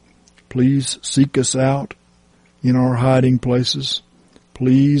you. Please seek us out in our hiding places.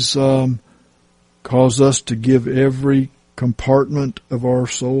 Please cause us to give every compartment of our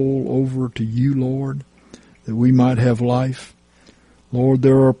soul over to you, Lord, that we might have life. Lord,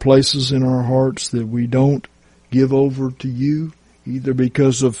 there are places in our hearts that we don't give over to you, either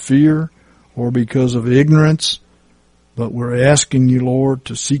because of fear or because of ignorance. But we're asking you, Lord,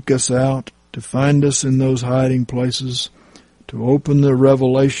 to seek us out, to find us in those hiding places, to open the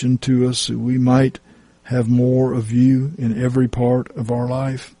revelation to us that we might have more of you in every part of our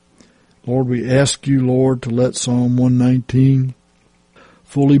life. Lord, we ask you, Lord, to let Psalm 119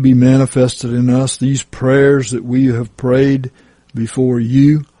 fully be manifested in us. These prayers that we have prayed before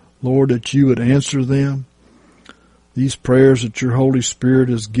you, Lord, that you would answer them. These prayers that your Holy Spirit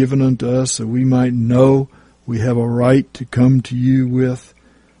has given unto us, that we might know we have a right to come to you with.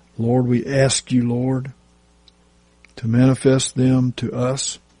 Lord, we ask you, Lord, to manifest them to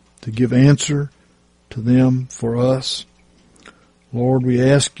us, to give answer to them for us. Lord, we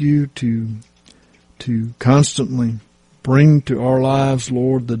ask you to constantly bring to our lives,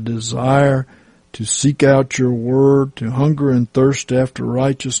 Lord, the desire to seek out your word, to hunger and thirst after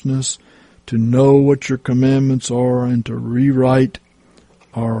righteousness, to know what your commandments are, and to rewrite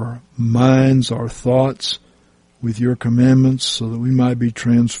our minds, our thoughts with your commandments so that we might be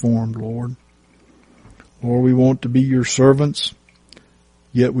transformed, Lord. Lord, we want to be your servants,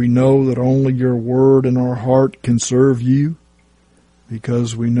 yet we know that only your word in our heart can serve you,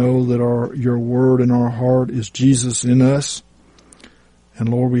 because we know that your word in our heart is Jesus in us. And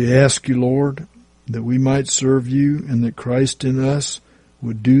Lord, we ask you, Lord, that we might serve you and that Christ in us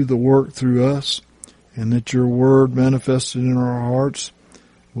would do the work through us, and that your word manifested in our hearts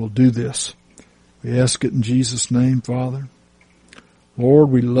will do this. We ask it in Jesus' name, Father. Lord,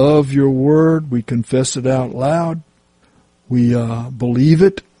 we love your word. We confess it out loud. We believe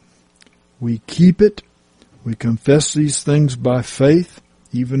it. We keep it. We confess these things by faith,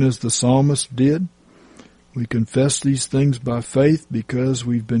 even as the psalmist did. We confess these things by faith because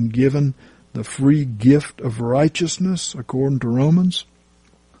we've been given the free gift of righteousness, according to Romans.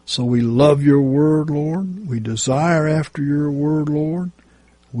 So we love your word, Lord. We desire after your word, Lord.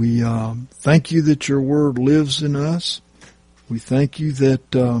 We thank you that your word lives in us. We thank you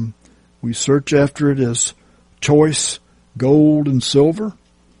that we search after it as choice gold and silver.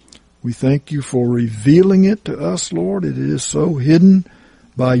 We thank you for revealing it to us, Lord. It is so hidden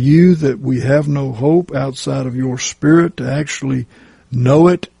by you that we have no hope outside of your Spirit to actually know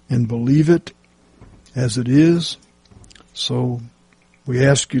it and believe it as it is. So we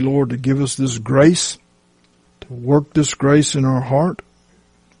ask you, Lord, to give us this grace, to work this grace in our heart.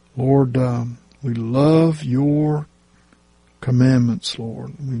 Lord, we love your commandments,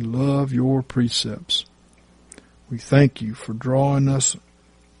 Lord. We love your precepts. We thank you for drawing us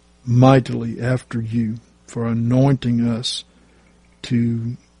mightily after you, for anointing us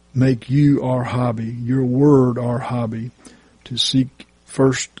to make you our hobby, your word our hobby, to seek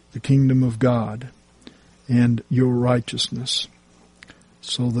first the kingdom of God and your righteousness,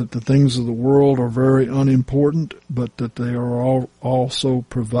 so that the things of the world are very unimportant, but that they are all also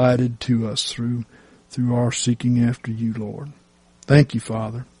provided to us through our seeking after you, Lord. Thank you,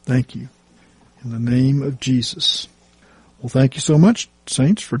 Father. Thank you. In the name of Jesus. Well, thank you so much,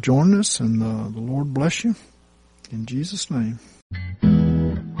 saints, for joining us, and the Lord bless you. In Jesus' name.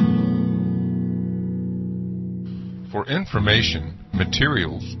 For information,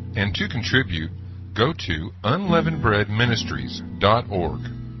 materials, and to contribute, go to unleavenedbreadministries.org.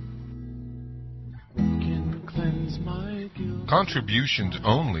 Contributions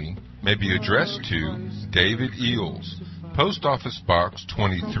only may be addressed to David Eells, Post Office Box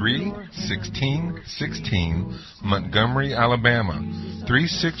 231616, Montgomery, Alabama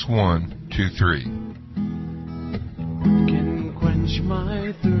 36123. Can quench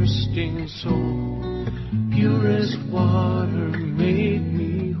my thirsting soul, purest water made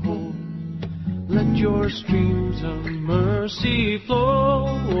me whole. Let your streams of mercy flow,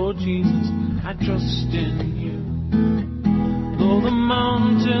 oh Jesus, I trust in you. Though the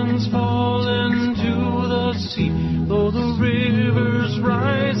mountains fall into the sea, though the rivers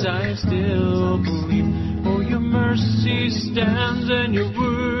rise, I still believe. For your mercy stands and your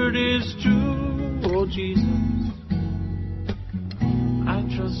word is true, oh Jesus, I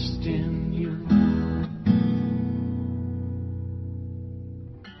trust in you.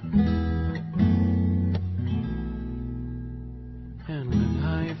 And when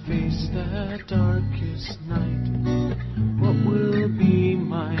I face that darkest night, what will be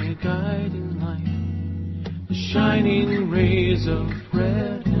my guiding light? The shining rays of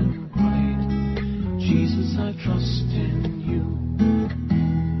red and white. Jesus, I trust in you.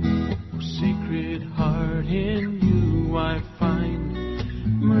 Oh, Sacred Heart, in you I find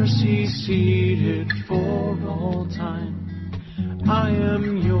mercy seated for all time. I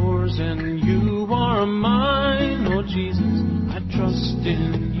am yours and you are mine. Oh Jesus, I trust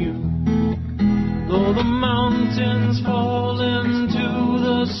in you. Though the mountains fall into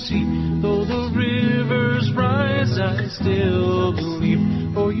the sea, though the rivers rise, I still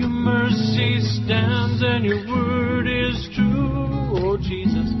believe. For your mercy stands and your word is true. Oh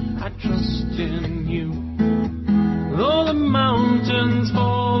Jesus, I trust in you. Though the mountains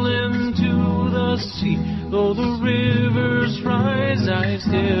fall into the sea, though the rivers rise, I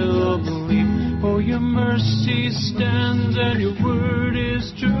still believe. For your mercy stands and your word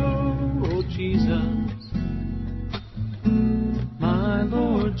is true. Oh Jesus, my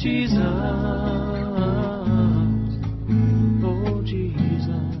Lord Jesus, oh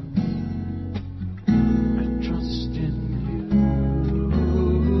Jesus, I trust in you.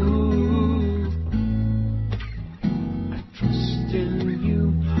 I trust in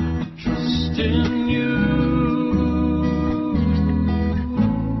you. I trust in